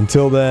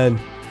 Until then,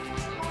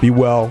 be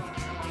well,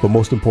 but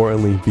most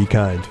importantly, be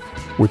kind.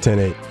 We're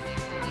 10-8.